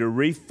bump you to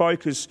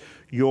refocus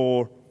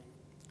your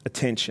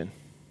attention?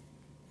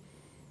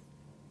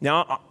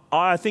 Now,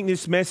 I think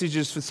this message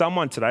is for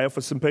someone today, or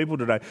for some people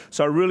today.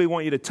 So I really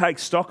want you to take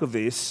stock of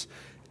this.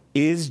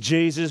 Is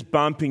Jesus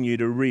bumping you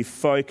to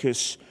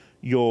refocus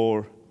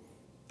your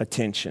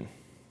attention?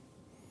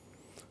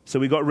 So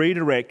we've got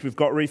redirect, we've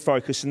got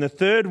refocus. And the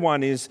third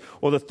one is,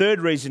 or the third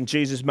reason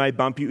Jesus may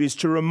bump you, is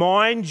to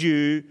remind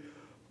you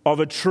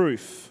of a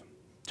truth.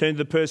 Turn to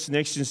the person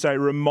next to you and say,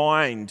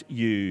 "Remind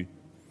you."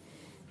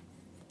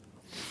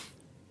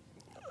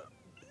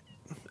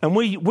 And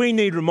we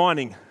need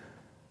reminding.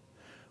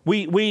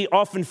 We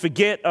often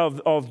forget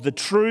of the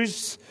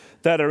truths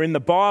that are in the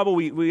Bible.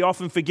 We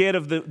often forget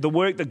of the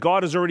work that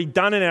God has already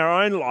done in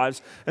our own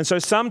lives. And so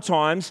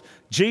sometimes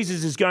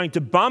Jesus is going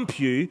to bump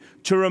you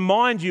to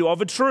remind you of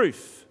a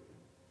truth.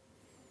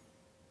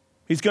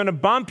 He's going to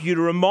bump you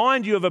to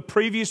remind you of a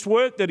previous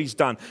work that he's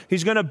done.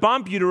 He's going to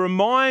bump you to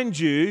remind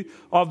you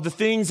of the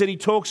things that he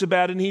talks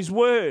about in his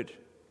word.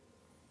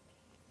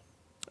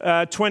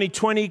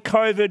 2020,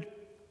 COVID,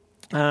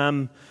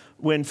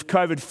 when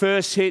COVID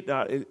first hit,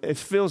 it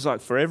feels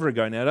like forever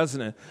ago now,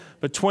 doesn't it?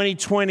 But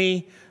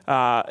 2020,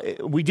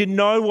 we didn't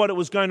know what it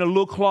was going to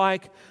look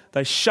like.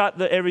 They shut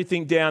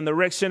everything down. The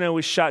rec centre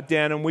was shut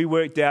down, and we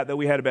worked out that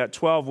we had about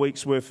 12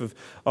 weeks worth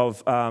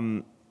of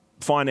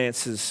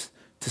finances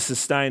to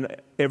sustain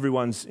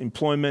everyone's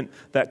employment,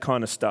 that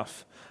kind of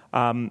stuff.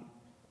 And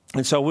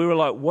so we were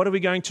like, what are we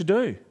going to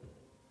do?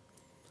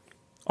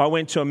 I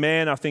went to a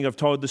man, I think I've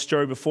told the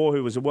story before,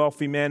 who was a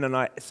wealthy man, and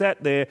I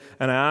sat there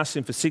and I asked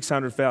him for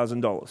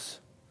 $600,000.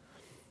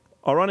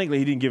 Ironically,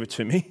 he didn't give it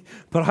to me,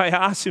 but I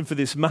asked him for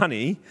this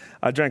money.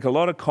 I drank a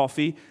lot of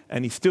coffee,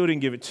 and he still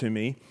didn't give it to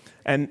me.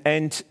 And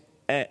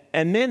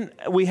then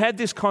we had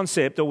this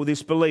concept, or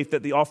this belief,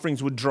 that the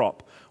offerings would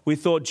drop. We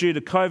thought due to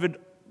COVID,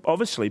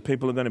 obviously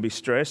people are going to be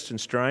stressed and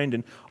strained,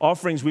 and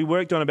offerings, we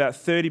worked on about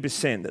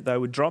 30% that they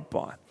would drop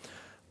by.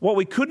 What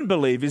we couldn't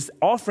believe is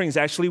offerings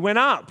actually went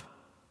up.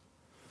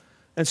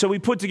 And so we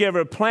put together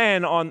a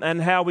plan on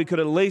how we could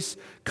at least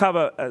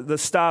cover the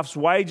staff's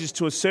wages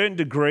to a certain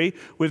degree,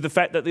 with the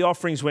fact that the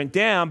offerings went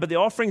down, but the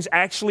offerings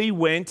actually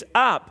went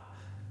up.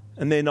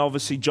 And then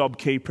obviously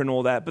JobKeeper and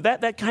all that. But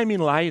that came in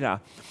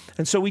later.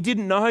 And so we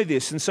didn't know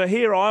this. And so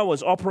here I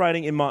was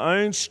operating in my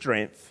own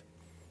strength,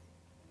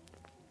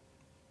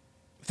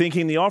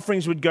 thinking the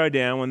offerings would go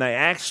down when they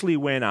actually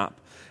went up.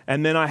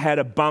 And then I had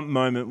a bump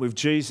moment with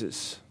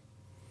Jesus.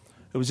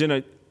 It was in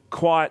a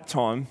quiet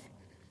time,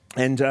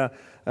 and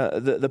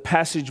the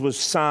passage was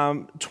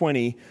Psalm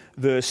 20,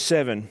 verse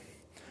 7.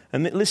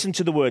 And listen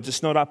to the words.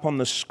 It's not up on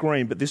the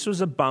screen, but this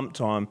was a bump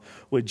time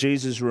where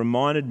Jesus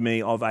reminded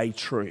me of a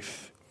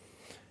truth.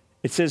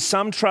 It says,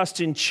 "Some trust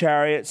in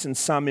chariots and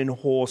some in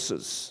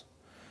horses."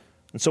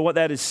 And so what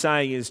that is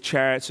saying is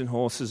chariots and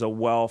horses are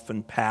wealth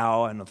and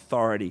power and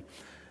authority.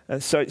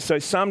 So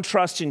some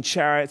trust in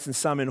chariots and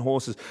some in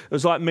horses. It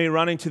was like me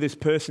running to this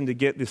person to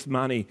get this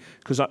money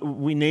because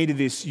we needed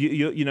this.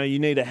 You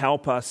need to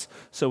help us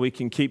so we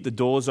can keep the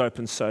doors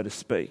open, so to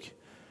speak.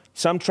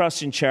 Some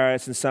trust in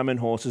chariots and some in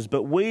horses,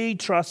 but we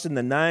trust in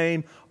the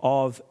name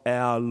of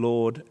our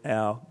Lord,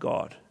 our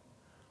God.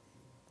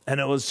 And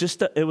it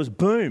was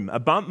boom, a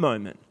bump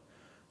moment,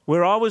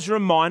 where I was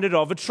reminded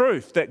of a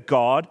truth, that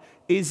God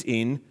is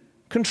in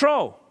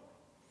control.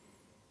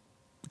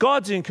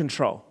 God's in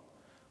control.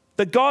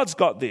 That God's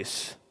got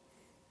this.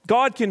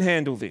 God can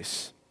handle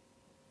this.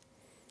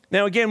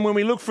 Now again, when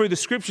we look through the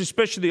scriptures,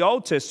 especially the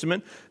Old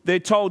Testament, they're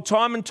told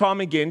time and time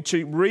again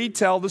to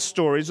retell the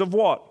stories of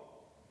what?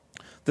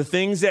 The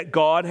things that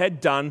God had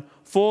done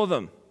for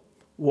them.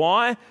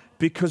 Why?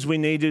 Because we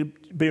need to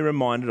be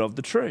reminded of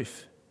the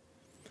truth.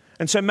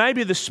 And so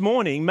maybe this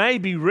morning,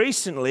 maybe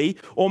recently,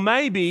 or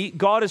maybe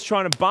God is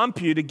trying to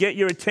bump you to get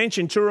your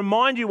attention, to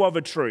remind you of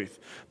a truth.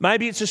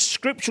 Maybe it's a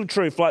scriptural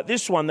truth like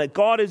this one, that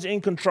God is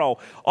in control.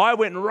 I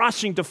went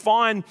rushing to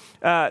find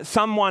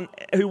someone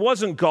who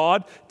wasn't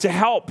God to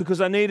help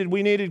because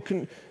we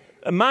needed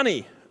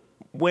money,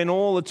 when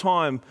all the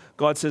time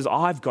God says,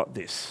 I've got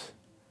this.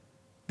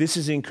 This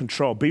is in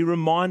control. Be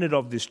reminded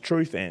of this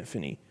truth,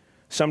 Anthony.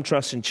 Some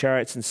trust in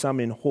chariots and some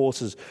in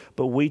horses,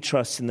 but we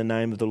trust in the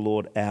name of the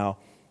Lord our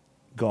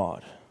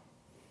God.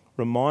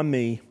 Remind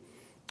me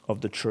of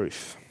the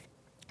truth.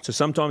 So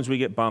sometimes we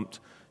get bumped,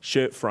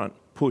 shirt front,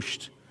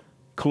 pushed,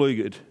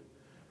 klugered,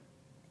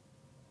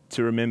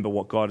 to remember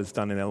what God has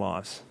done in our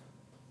lives.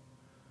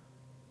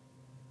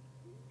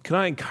 Can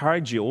I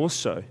encourage you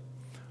also,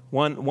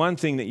 one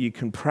thing that you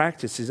can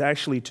practice is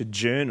actually to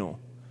journal.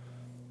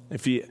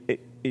 If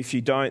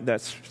you don't,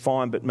 that's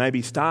fine, but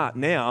maybe start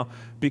now,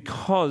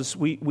 because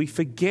we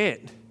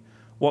forget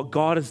what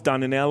God has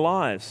done in our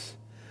lives.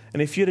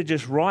 And if you were to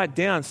just write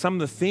down some of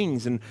the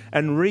things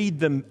and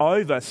read them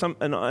over,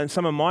 and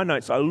some of my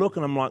notes, I look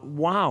and I'm like,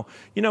 wow.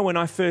 You know, when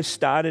I first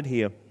started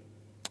here,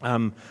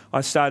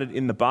 I started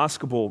in the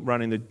basketball,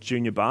 running the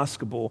junior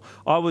basketball.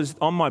 I was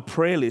on my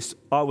prayer list,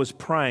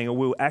 we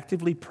were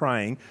actively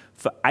praying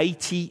for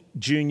 80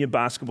 junior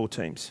basketball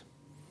teams.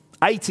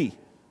 80.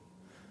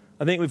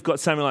 I think we've got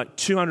something like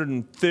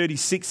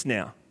 236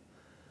 now.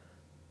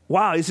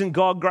 Wow, isn't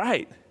God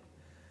great?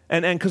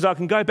 And because I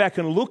can go back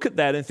and look at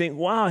that and think,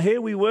 wow, here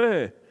we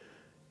were,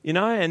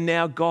 and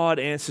now God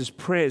answers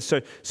prayers.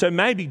 So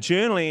maybe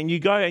journaling, and you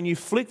go and you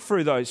flick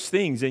through those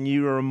things and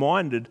you are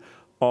reminded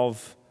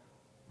of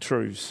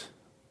truths,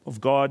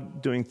 of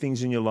God doing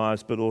things in your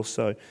lives, but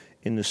also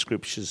in the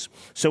scriptures.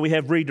 So we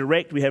have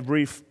redirect, we have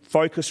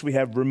refocus, we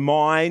have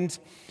remind.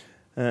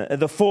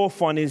 The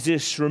fourth one is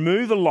this: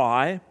 remove a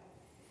lie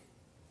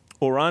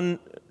or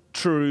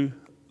untrue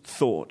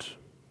thought.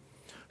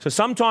 So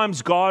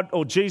sometimes God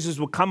or Jesus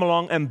will come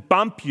along and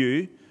bump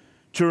you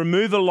to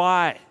remove a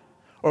lie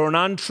or an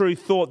untrue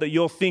thought that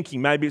you're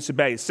thinking. Maybe it's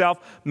about yourself,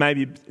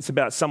 maybe it's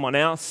about someone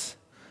else,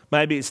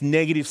 maybe it's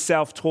negative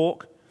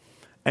self-talk.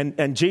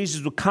 And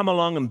Jesus will come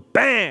along and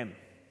bam,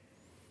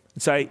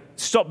 and say,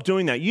 stop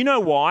doing that. You know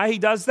why he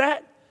does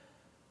that?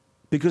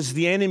 Because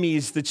the enemy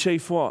is the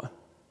chief what?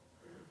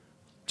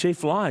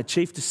 Chief liar,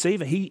 chief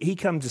deceiver. He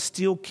comes to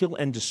steal, kill,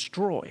 and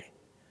destroy.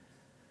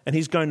 And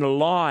he's going to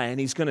lie, and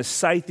he's going to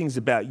say things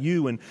about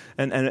you and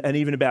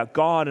even about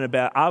God and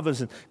about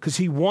others, because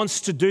he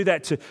wants to do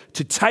that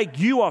to take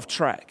you off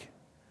track.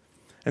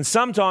 And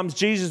sometimes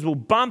Jesus will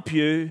bump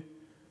you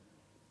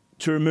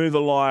to remove a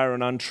lie or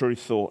an untrue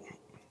thought.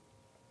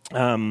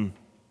 We're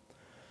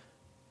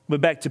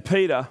back to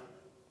Peter.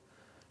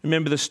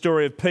 Remember the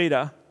story of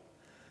Peter?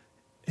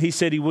 He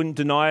said he wouldn't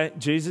deny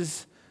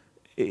Jesus.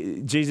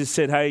 Jesus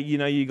said, hey,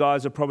 you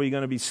guys are probably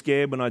going to be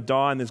scared when I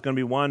die, and there's going to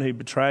be one who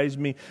betrays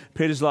me.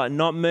 Peter's like,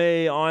 not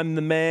me, I'm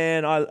the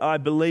man, I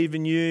believe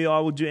in you, I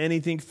will do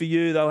anything for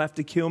you, they'll have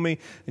to kill me.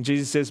 And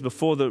Jesus says,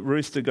 before the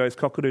rooster goes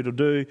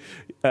cock-a-doodle-doo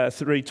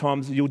 3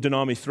 times, you'll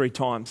deny me 3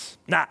 times.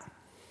 Nah.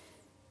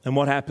 And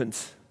what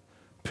happens?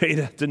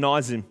 Peter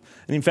denies him.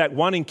 And in fact,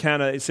 one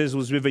encounter, it says,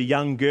 was with a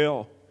young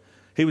girl.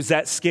 He was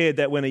that scared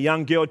that when a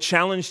young girl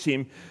challenged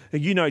him,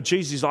 you know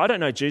Jesus, he's like, I don't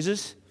know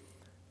Jesus.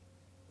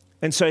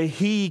 And so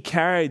he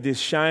carried this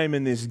shame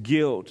and this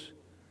guilt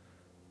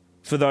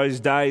for those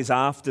days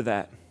after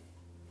that.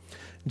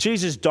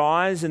 Jesus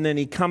dies, and then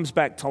he comes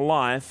back to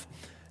life.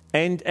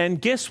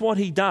 And guess what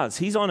he does?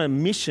 He's on a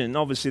mission.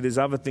 Obviously, there's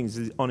other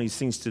things on his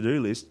things to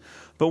do list.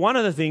 But one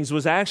of the things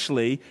was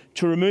actually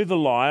to remove a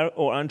lie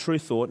or untrue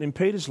thought in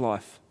Peter's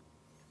life.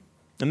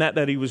 And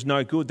that he was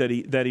no good, that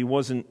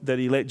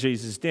he let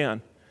Jesus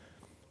down.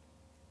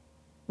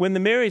 When the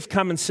Marys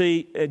come and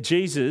see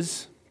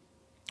Jesus,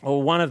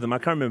 or one of them, I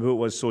can't remember who it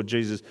was, saw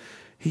Jesus,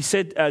 he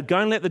said, go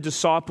and let the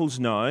disciples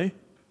know.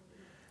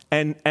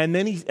 And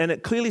then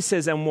it clearly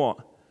says, and what?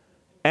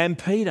 And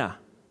Peter.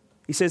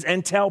 He says,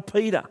 and tell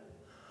Peter.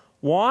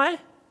 Why?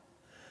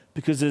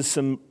 Because there's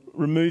some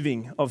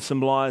removing of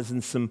some lies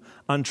and some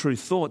untrue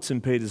thoughts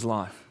in Peter's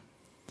life.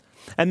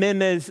 And then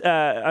there's,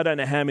 I don't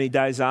know how many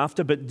days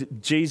after,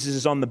 but Jesus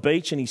is on the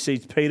beach and he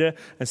sees Peter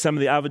and some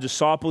of the other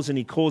disciples, and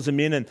he calls them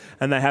in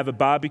and they have a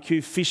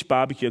barbecue, fish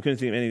barbecue. I couldn't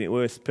think of anything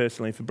worse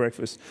personally for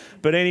breakfast.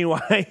 But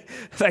anyway,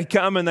 they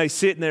come and they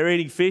sit and they're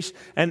eating fish,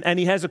 and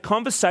he has a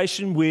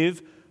conversation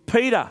with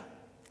Peter.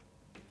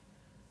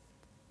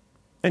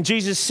 And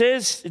Jesus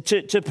says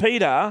to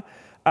Peter,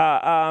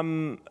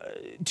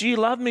 do you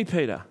love me,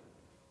 Peter?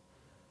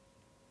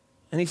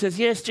 And he says,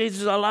 yes,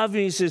 Jesus, I love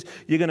you. He says,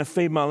 you're going to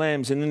feed my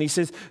lambs. And then he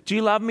says, do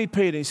you love me,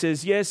 Peter? He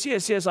says,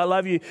 yes, I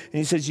love you. And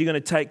he says, you're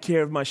going to take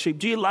care of my sheep.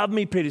 Do you love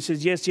me, Peter? He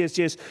says,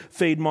 yes,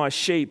 feed my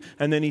sheep.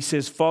 And then he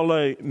says,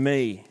 follow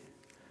me.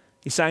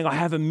 He's saying, I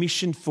have a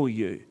mission for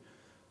you.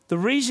 The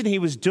reason he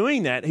was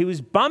doing that, he was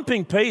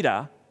bumping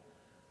Peter.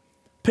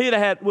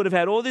 Peter would have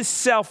had all this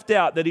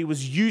self-doubt that he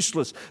was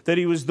useless, that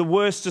he was the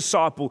worst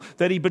disciple,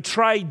 that he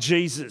betrayed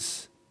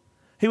Jesus.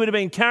 He would have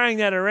been carrying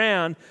that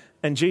around,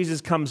 and Jesus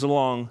comes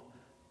along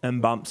and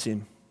bumps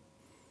him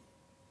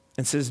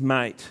and says,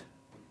 mate,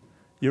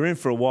 you're in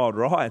for a wild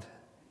ride.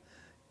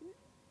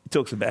 He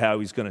talks about how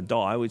he's going to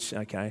die, which,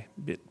 okay,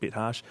 bit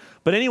harsh.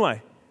 But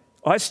anyway,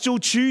 I still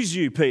choose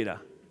you, Peter.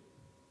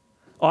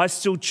 I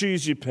still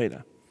choose you,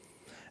 Peter.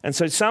 And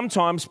so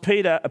sometimes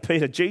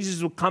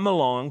Jesus will come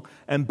along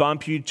and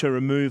bump you to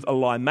remove a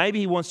lie. Maybe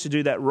he wants to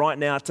do that right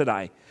now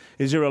today.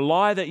 Is there a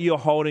lie that you're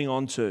holding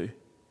on to?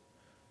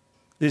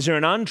 Is there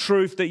an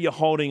untruth that you're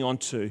holding on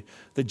to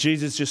that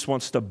Jesus just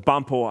wants to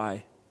bump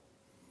away?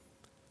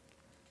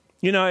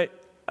 You know,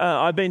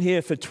 I've been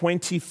here for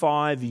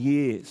 25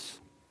 years.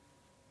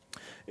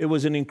 It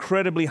was an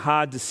incredibly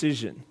hard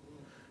decision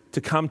to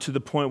come to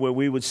the point where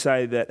we would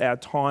say that our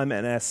time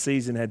and our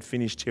season had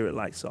finished here at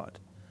Lakeside.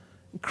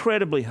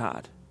 Incredibly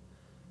hard.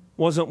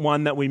 Wasn't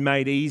one that we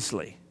made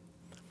easily.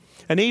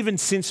 And even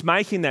since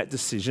making that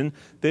decision,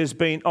 there's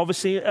been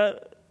obviously a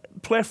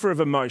plethora of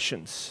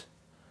emotions.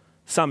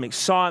 Some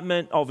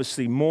excitement,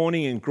 obviously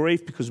mourning and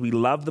grief because we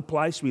love the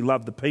place, we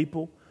love the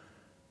people,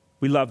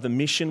 we love the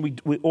mission,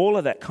 we all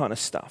of that kind of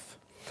stuff.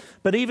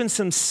 But even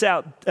some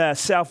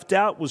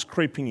self-doubt was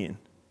creeping in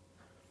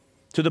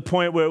to the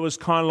point where it was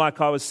kind of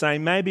like I was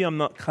saying, maybe I'm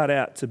not cut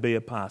out to be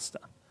a pastor.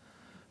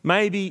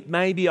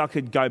 Maybe I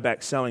could go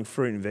back selling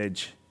fruit and veg.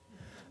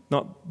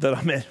 Not that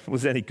I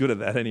was any good at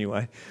that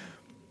anyway.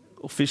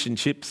 Or fish and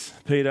chips,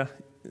 Peter.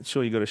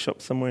 Sure, you got a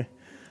shop somewhere.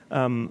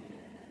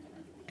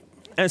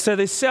 And so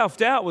this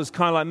self-doubt was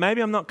kind of like,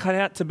 maybe I'm not cut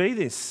out to be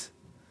this.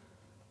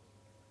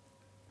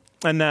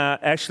 And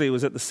actually, it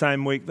was at the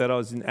same week that I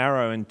was in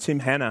Arrow, and Tim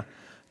Hanna,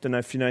 don't know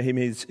if you know him,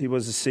 he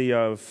was the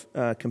CEO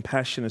of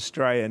Compassion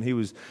Australia, and he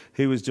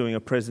was doing a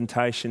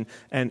presentation,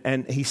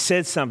 and he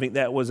said something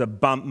that was a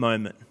bump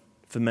moment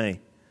for me.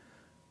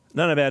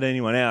 Not about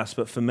anyone else,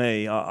 but for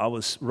me, I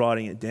was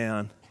writing it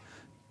down.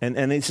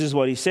 And this is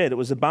what he said. It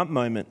was a bump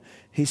moment.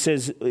 He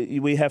says,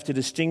 we have to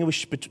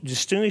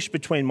distinguish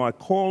between my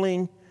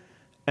calling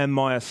and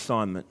my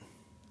assignment.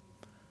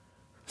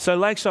 So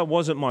Lakeside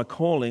wasn't my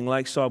calling.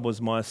 Lakeside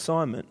was my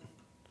assignment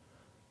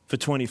for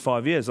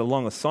 25 years, a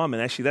long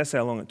assignment. Actually, that's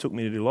how long it took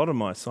me to do a lot of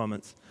my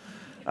assignments.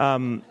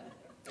 So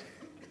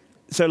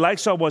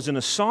Lakeside was an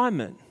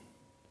assignment.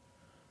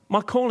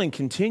 My calling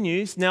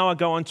continues. Now I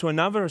go on to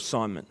another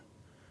assignment.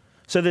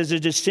 So there's a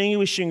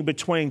distinguishing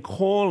between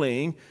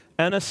calling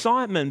and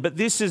assignment. But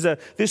this was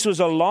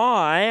a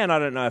lie, and I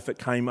don't know if it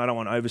came, I don't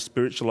want to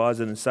over-spiritualize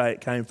it and say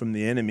it came from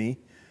the enemy.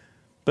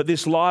 But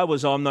this lie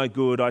was, I'm no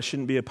good, I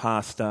shouldn't be a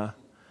pastor.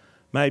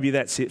 Maybe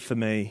that's it for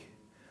me.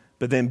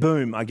 But then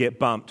boom, I get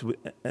bumped.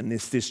 And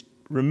this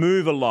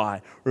remove a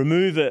lie,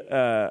 remove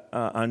an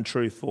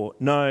untrue thought.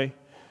 No,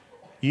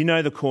 you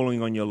know the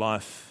calling on your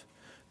life.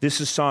 This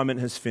assignment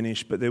has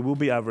finished, but there will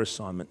be other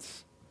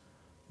assignments.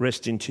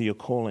 Rest into your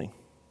calling.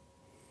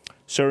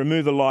 So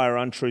remove a lie or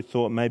untrue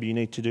thought. Maybe you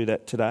need to do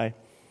that today.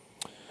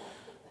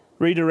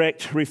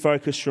 Redirect,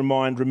 refocus,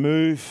 remind,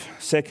 remove.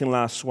 Second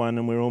last one,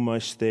 and we're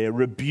almost there.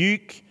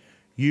 Rebuke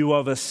you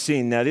of a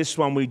sin. Now this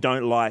one we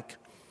don't like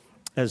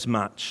as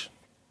much.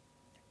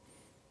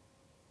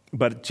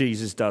 But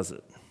Jesus does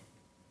it.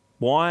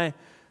 Why?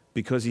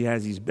 Because he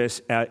has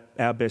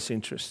our best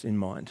interests in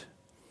mind.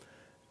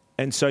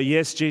 And so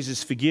yes,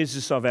 Jesus forgives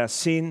us of our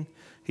sin.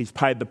 He's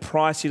paid the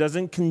price. He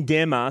doesn't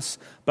condemn us,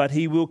 but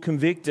he will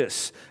convict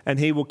us. And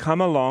he will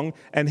come along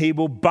and he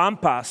will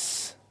bump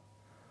us.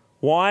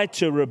 Why?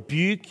 To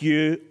rebuke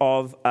you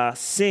of a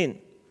sin.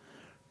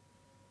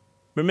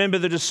 Remember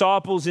the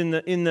disciples in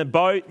the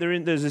boat.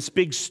 There's this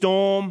big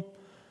storm.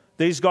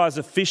 These guys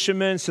are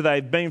fishermen, so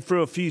they've been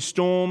through a few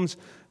storms.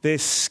 They're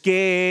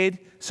scared,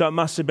 so it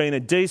must have been a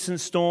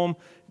decent storm.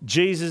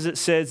 Jesus, it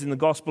says in the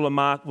Gospel of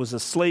Mark, was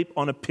asleep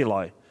on a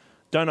pillow.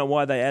 Don't know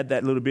why they add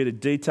that little bit of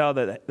detail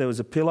that there was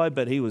a pillow,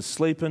 but he was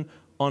sleeping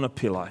on a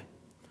pillow.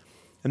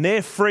 And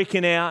they're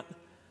freaking out.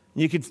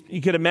 You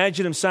could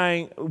imagine them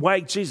saying,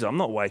 wake Jesus. I'm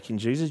not waking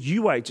Jesus.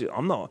 You wake Jesus.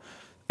 I'm not.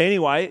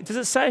 Anyway, does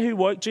it say who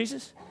woke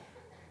Jesus?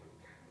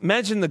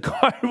 Imagine the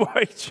guy who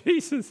woke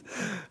Jesus.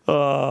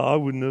 Oh, I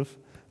wouldn't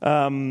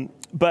have.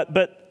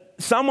 But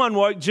someone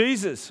woke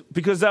Jesus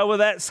because they were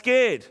that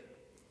scared.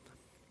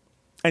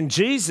 And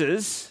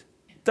Jesus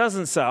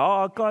doesn't say,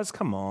 oh, guys,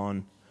 come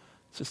on.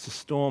 It's just a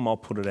storm, I'll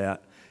put it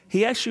out.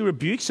 He actually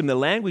rebukes them. The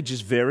language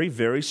is very,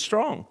 very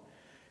strong.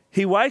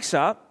 He wakes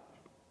up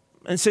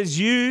and says,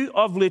 you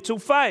of little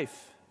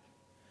faith.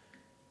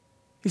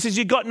 He says,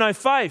 you got no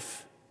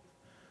faith.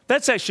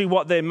 That's actually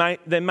what their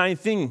main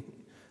thing.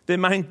 Their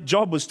main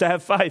job was to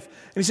have faith.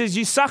 And he says,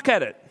 you suck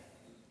at it.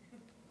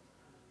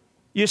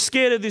 You're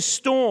scared of this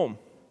storm.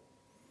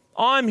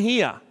 I'm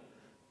here.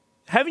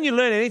 Haven't you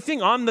learned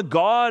anything? I'm the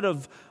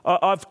God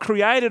I've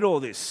created all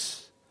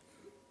this.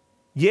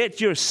 Yet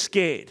you're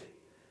scared.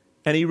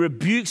 And he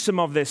rebukes them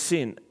of their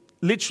sin.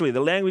 Literally,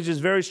 the language is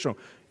very strong.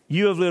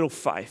 You have little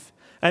faith.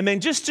 And then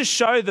just to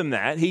show them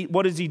that,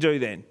 what does he do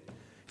then?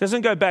 He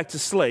doesn't go back to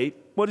sleep.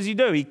 What does he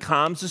do? He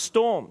calms the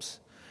storms.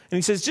 And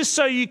he says, just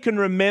so you can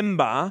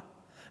remember,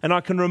 and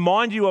I can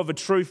remind you of a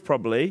truth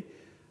probably,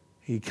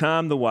 he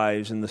calmed the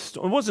waves and the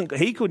storm.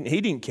 He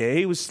didn't care.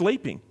 He was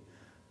sleeping.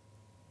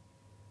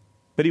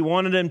 But he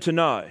wanted them to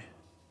know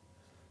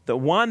that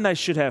one, they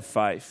should have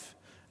faith,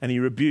 and he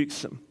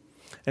rebukes them.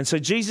 And so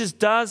Jesus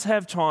does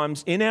have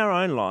times in our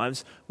own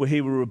lives where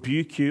he will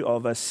rebuke you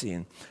of a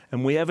sin.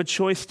 And we have a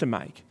choice to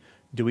make.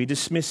 Do we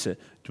dismiss it?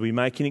 Do we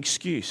make an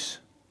excuse?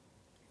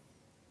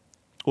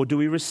 Or do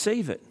we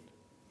receive it?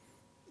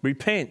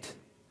 Repent.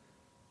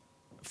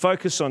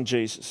 Focus on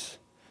Jesus.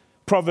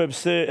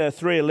 Proverbs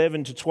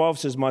 3:11-12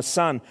 says, my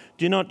son,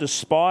 do not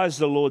despise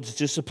the Lord's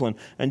discipline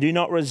and do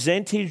not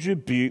resent his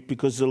rebuke,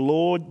 because the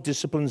Lord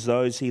disciplines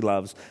those he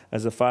loves,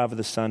 as a father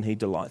the son he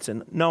delights.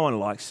 And no one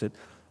likes it,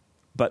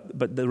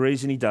 but the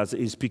reason he does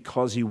it is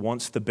because he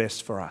wants the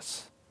best for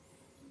us.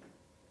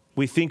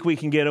 We think we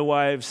can get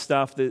away with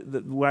stuff,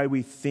 the way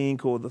we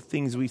think or the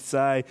things we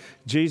say.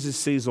 Jesus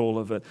sees all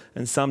of it.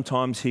 And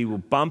sometimes he will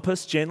bump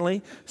us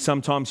gently.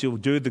 Sometimes he'll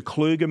do the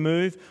Kluger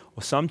move.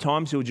 Or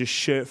sometimes he'll just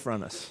shirt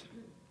front us.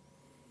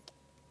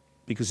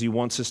 Because he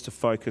wants us to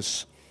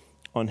focus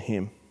on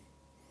him.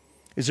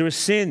 Is there a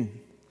sin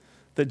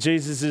that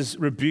Jesus is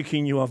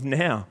rebuking you of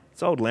now?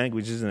 It's old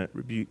language, isn't it?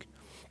 Rebuke.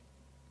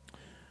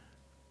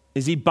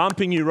 Is he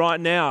bumping you right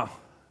now?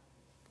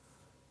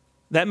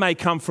 That may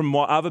come from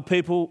what other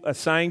people are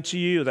saying to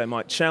you, or they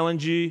might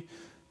challenge you.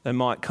 They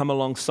might come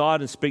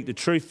alongside and speak the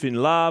truth in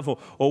love,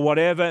 or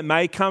whatever. It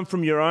may come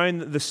from your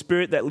own, the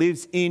spirit that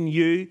lives in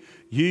you.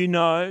 You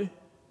know.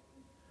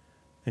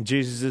 And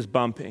Jesus is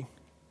bumping.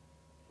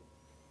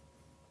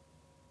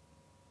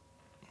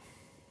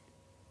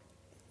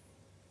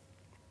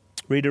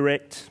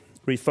 Redirect,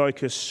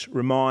 refocus,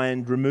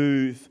 remind,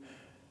 remove,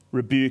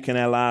 rebuke. And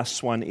our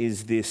last one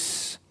is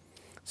this.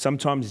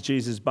 Sometimes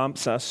Jesus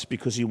bumps us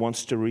because he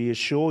wants to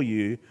reassure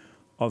you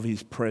of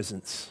his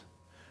presence.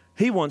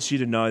 He wants you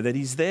to know that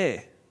he's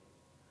there.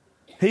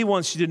 He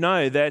wants you to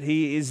know that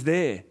he is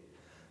there.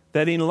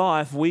 That in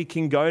life we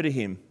can go to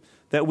him.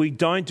 That we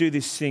don't do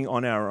this thing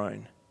on our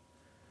own.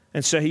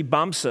 And so he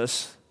bumps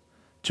us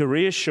to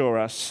reassure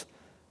us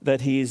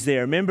that he is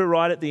there. Remember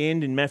right at the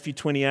end in Matthew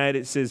 28,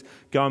 it says,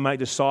 go and make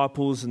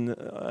disciples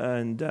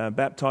and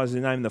baptize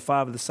in the name of the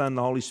Father, the Son, and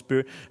the Holy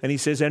Spirit. And he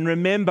says, and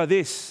remember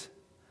this.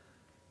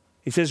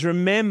 He says,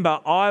 remember,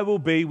 I will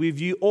be with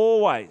you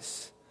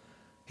always.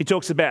 He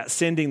talks about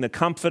sending the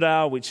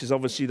Comforter, which is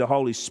obviously the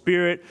Holy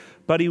Spirit,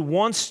 but he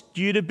wants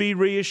you to be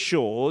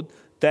reassured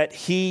that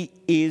he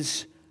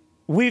is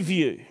with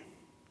you.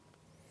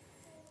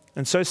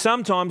 And so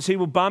sometimes he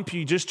will bump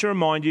you just to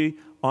remind you,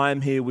 I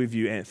am here with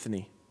you,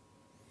 Anthony.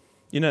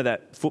 You know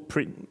that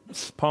footprint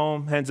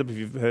poem? Hands up if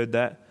you've heard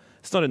that.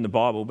 It's not in the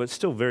Bible, but it's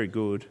still very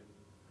good.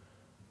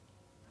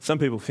 Some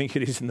people think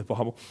it is in the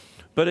Bible.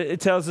 But it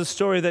tells the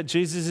story that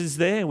Jesus is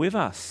there with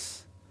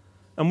us.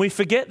 And we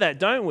forget that,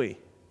 don't we?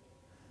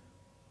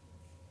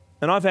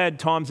 And I've had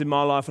times in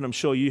my life, and I'm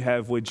sure you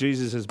have, where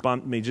Jesus has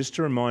bumped me just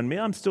to remind me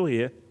I'm still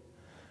here.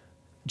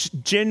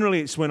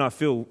 Generally, it's when I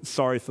feel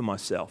sorry for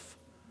myself.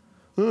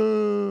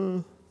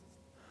 Why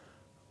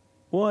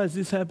is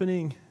this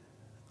happening?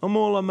 I'm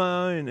all on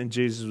my own. And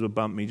Jesus will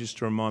bump me just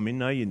to remind me,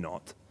 no, you're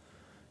not.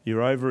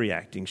 You're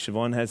overreacting.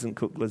 Siobhan hasn't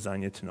cooked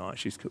lasagna tonight.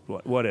 She's cooked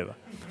whatever.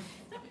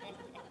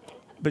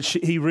 But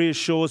he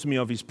reassures me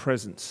of his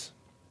presence.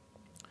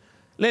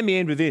 Let me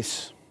end with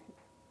this.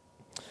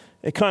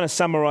 It kind of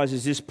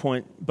summarises this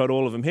point, but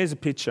all of them. Here's a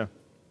picture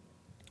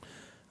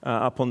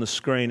up on the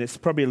screen. It's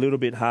probably a little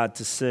bit hard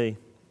to see.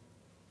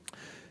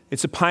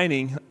 It's a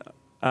painting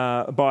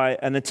by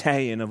an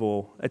Italian of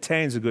all.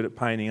 Italians are good at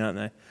painting, aren't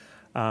they?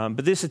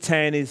 But this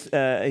Italian,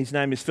 his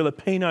name is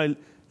Filippino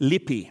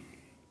Lippi.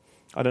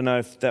 I don't know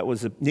if that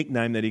was a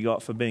nickname that he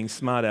got for being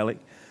smart aleck,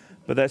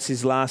 but that's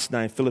his last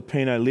name,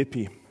 Filippino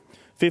Lippi.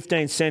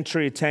 15th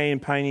century Italian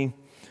painting,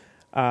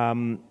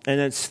 and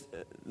it's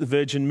the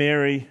Virgin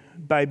Mary,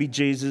 baby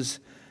Jesus,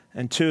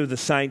 and two of the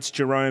saints,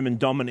 Jerome and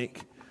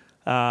Dominic.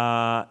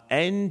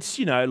 And,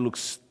 you know, it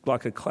looks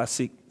like a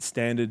classic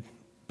standard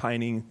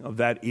painting of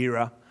that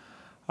era.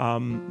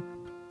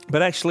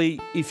 But actually,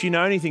 if you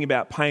know anything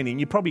about painting,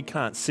 you probably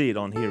can't see it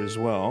on here as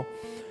well.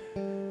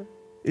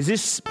 Is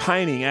this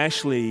painting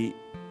actually,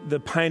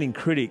 the painting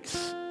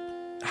critics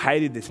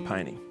hated this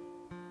painting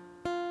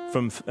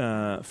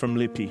from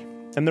Lippi.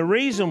 And the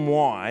reason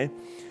why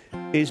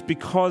is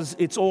because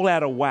it's all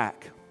out of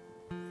whack.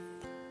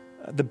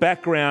 The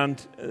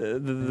background,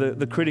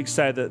 the critics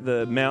say that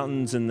the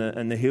mountains and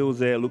the hills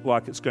there look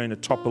like it's going to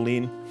topple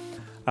in.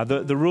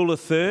 The rule of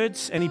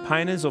thirds, any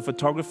painters or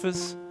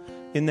photographers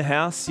in the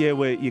house? Yeah,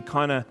 where you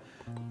kind of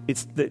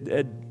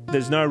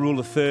there's no rule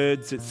of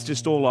thirds. It's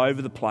just all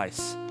over the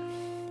place.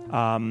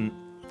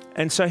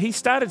 And so he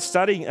started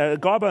studying, a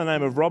guy by the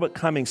name of Robert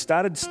Cummings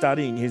started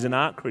studying, he's an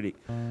art critic,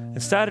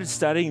 and started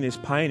studying this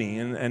painting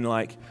and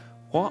like,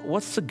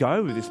 what's the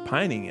go with this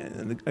painting?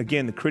 And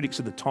again, the critics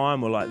at the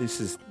time were like,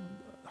 this is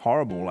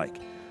horrible. Like,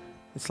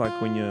 it's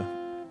like when your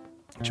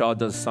child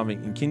does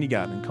something in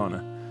kindergarten, kind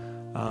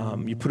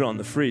of, you put it on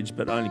the fridge,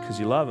 but only because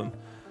you love them.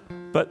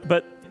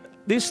 But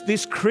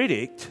this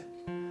critic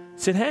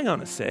said, hang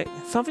on a sec,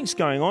 something's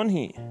going on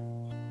here.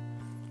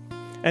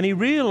 And he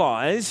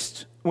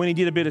realised, when he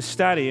did a bit of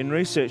study and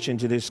research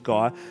into this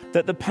guy,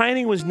 that the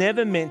painting was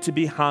never meant to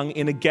be hung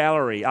in a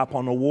gallery up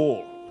on a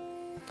wall.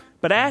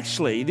 But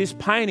actually, this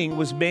painting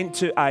was meant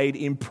to aid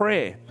in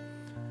prayer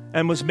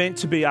and was meant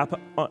to be up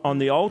on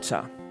the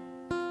altar.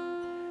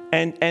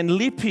 And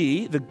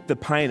Lippi, the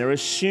painter,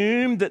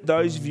 assumed that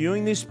those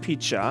viewing this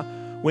picture,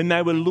 when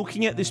they were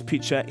looking at this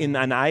picture in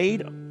an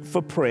aid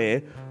for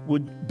prayer,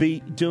 would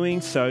be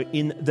doing so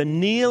in the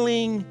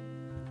kneeling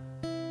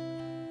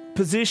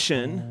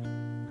position,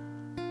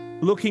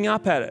 looking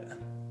up at it.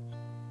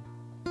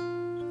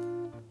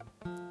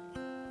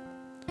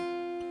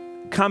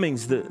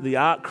 Cummings, the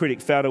art critic,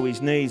 fell to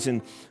his knees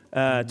and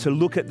to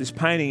look at this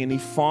painting, and he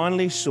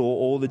finally saw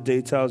all the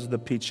details of the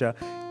picture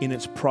in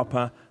its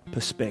proper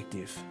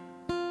perspective.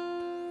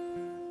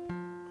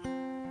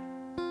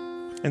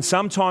 And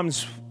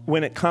sometimes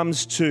when it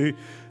comes to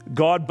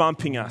God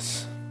bumping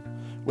us,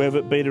 whether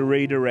it be to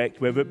redirect,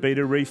 whether it be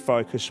to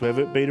refocus,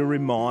 whether it be to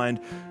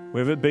remind,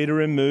 whether it be to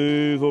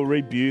remove or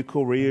rebuke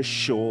or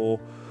reassure,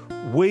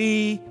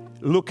 we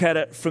look at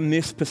it from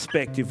this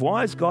perspective.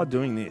 Why is God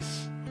doing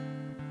this?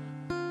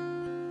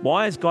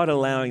 Why is God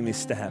allowing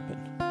this to happen?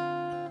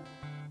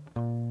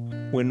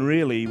 When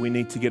really we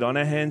need to get on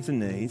our hands and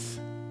knees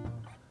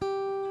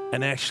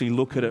and actually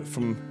look at it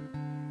from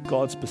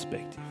God's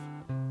perspective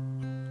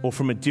or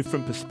from a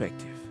different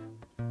perspective.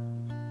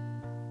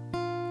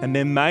 And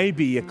then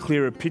maybe a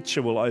clearer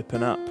picture will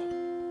open up.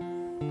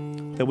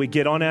 That we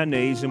get on our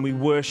knees and we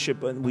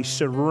worship and we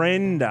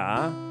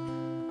surrender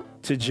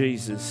to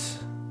Jesus.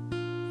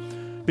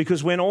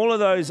 Because when all of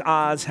those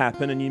R's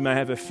happen, and you may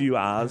have a few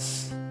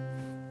R's,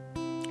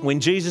 when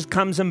Jesus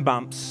comes and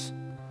bumps,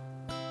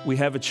 we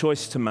have a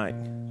choice to make.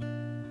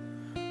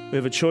 We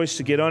have a choice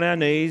to get on our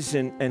knees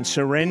and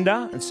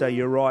surrender and say,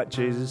 you're right,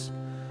 Jesus.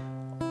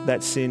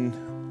 That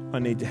sin I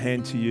need to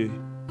hand to you.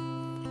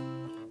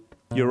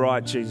 You're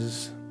right,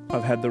 Jesus.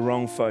 I've had the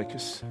wrong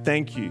focus.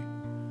 Thank you.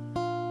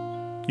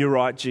 You're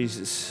right,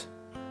 Jesus,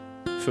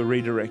 for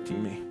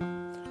redirecting me.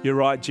 You're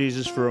right,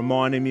 Jesus, for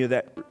reminding me of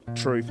that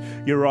truth.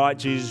 You're right,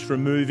 Jesus, for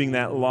removing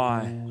that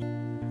lie.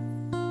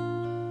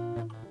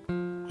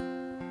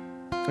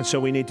 And so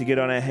we need to get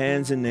on our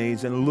hands and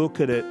knees and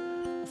look at it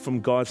from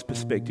God's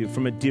perspective,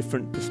 from a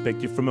different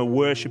perspective, from a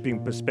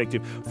worshipping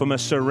perspective, from a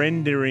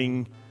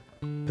surrendering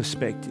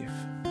perspective.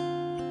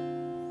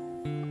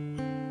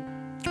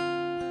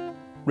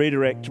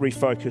 Redirect,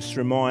 refocus,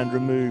 remind,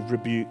 remove,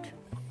 rebuke,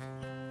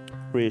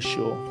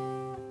 reassure.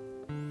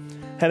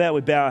 How about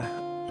we bow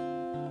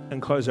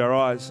and close our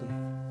eyes?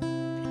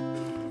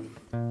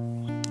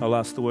 I'll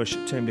ask the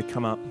worship team to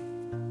come up.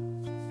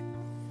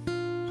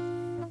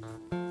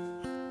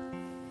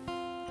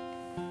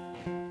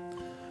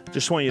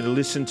 Just want you to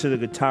listen to the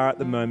guitar at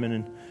the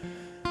moment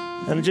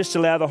and just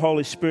allow the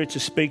Holy Spirit to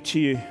speak to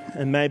you.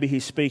 And maybe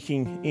He's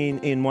speaking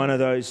in one of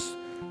those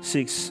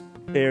 6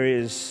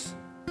 areas.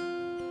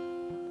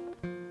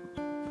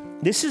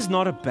 This is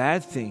not a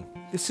bad thing.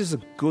 This is a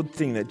good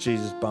thing that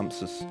Jesus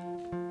bumps us.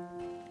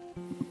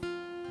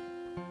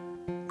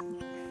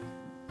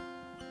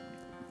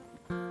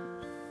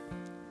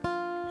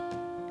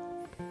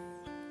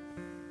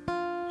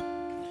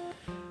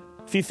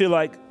 If you feel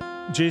like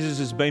Jesus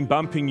has been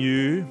bumping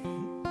you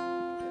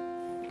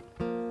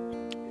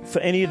for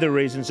any of the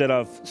reasons that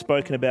I've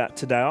spoken about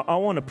today, I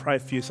want to pray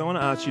for you. So I want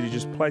to ask you to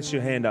just place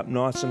your hand up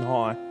nice and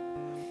high.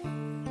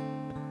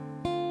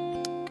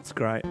 It's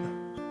great.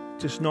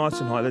 Just nice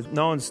and high.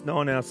 No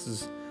one else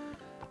is...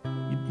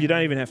 You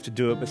don't even have to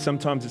do it, but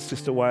sometimes it's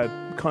just a way of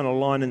kind of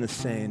line in the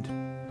sand.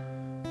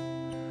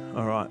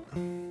 All right.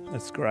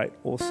 That's great.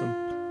 Awesome.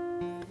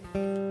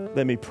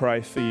 Let me pray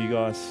for you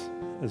guys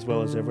as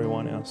well as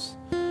everyone else.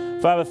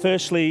 Father,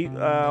 firstly,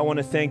 I want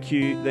to thank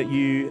you that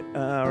you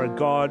are a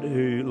God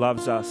who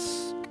loves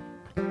us.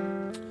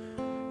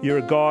 You're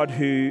a God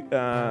who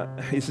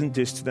isn't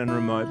distant and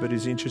remote, but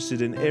is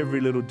interested in every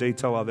little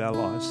detail of our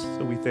lives.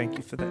 So we thank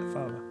you for that,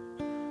 Father.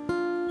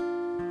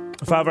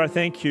 Father, I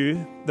thank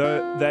you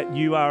that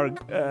you are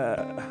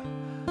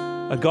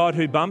a God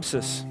who bumps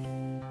us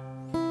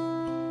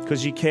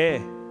because you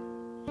care.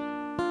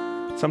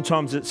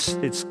 Sometimes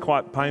it's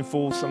quite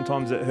painful.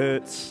 Sometimes it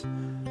hurts.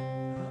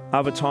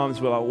 Other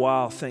times we're like,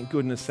 wow, thank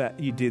goodness that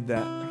you did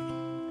that.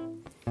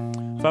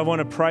 Father, I want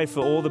to pray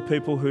for all the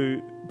people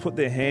who put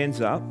their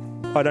hands up.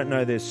 I don't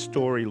know their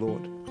story,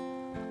 Lord.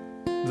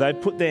 They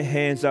put their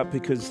hands up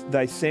because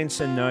they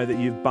sense and know that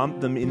you've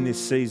bumped them in this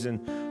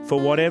season for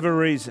whatever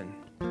reason.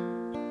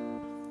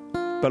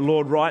 But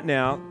Lord, right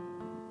now,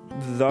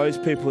 those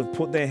people who have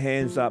put their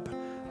hands up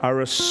are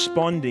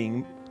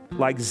responding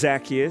like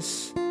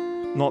Zacchaeus,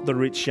 not the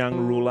rich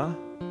young ruler.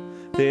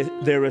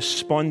 They're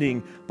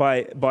responding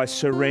by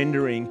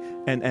surrendering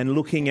and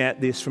looking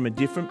at this from a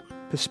different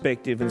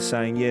perspective and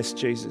saying, yes,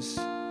 Jesus,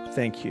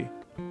 thank you.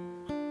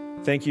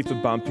 Thank you for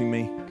bumping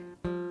me.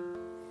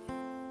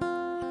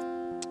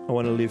 I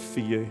want to live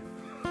for you.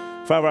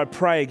 Father, I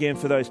pray again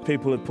for those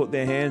people who put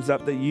their hands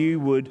up that you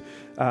would,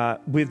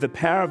 with the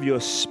power of your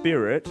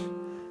Spirit,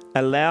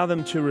 allow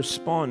them to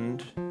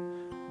respond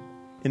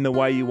in the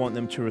way you want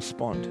them to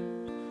respond.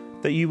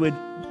 That you would,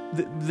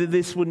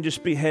 this wouldn't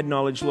just be head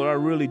knowledge, Lord. I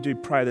really do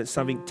pray that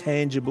something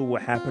tangible will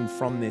happen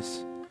from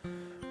this.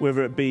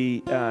 Whether it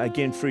be,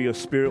 again, through your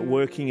Spirit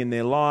working in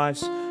their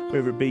lives,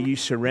 whether it be you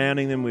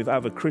surrounding them with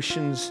other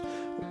Christians.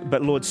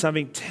 But Lord,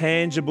 something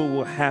tangible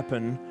will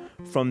happen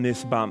from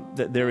this bump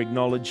that they're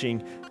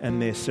acknowledging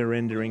and they're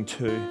surrendering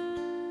to.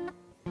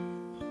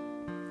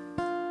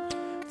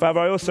 Father,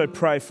 I also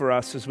pray for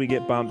us as we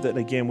get bumped that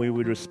again we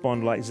would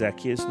respond like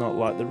Zacchaeus, not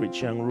like the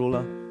rich young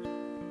ruler,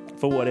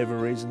 for whatever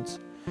reasons.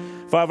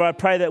 Father, I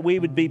pray that we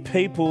would be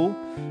people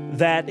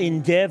that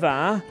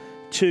endeavour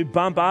to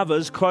bump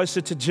others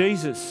closer to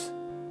Jesus.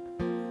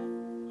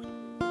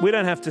 We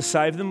don't have to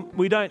save them.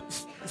 We don't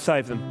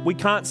save them. We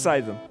can't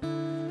save them.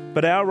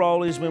 But our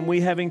role is when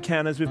we have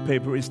encounters with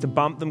people is to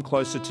bump them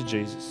closer to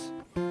Jesus.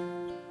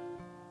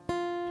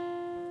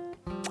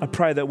 I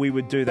pray that we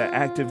would do that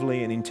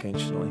actively and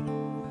intentionally.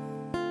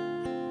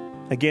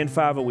 Again,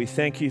 Father, we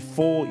thank you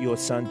for your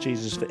Son,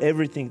 Jesus, for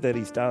everything that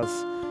he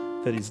does,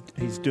 that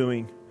he's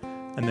doing,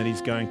 and that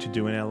he's going to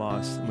do in our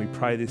lives. And we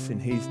pray this in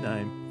his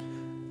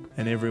name.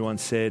 And everyone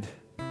said,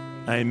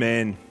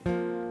 amen.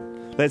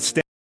 Let's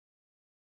stand.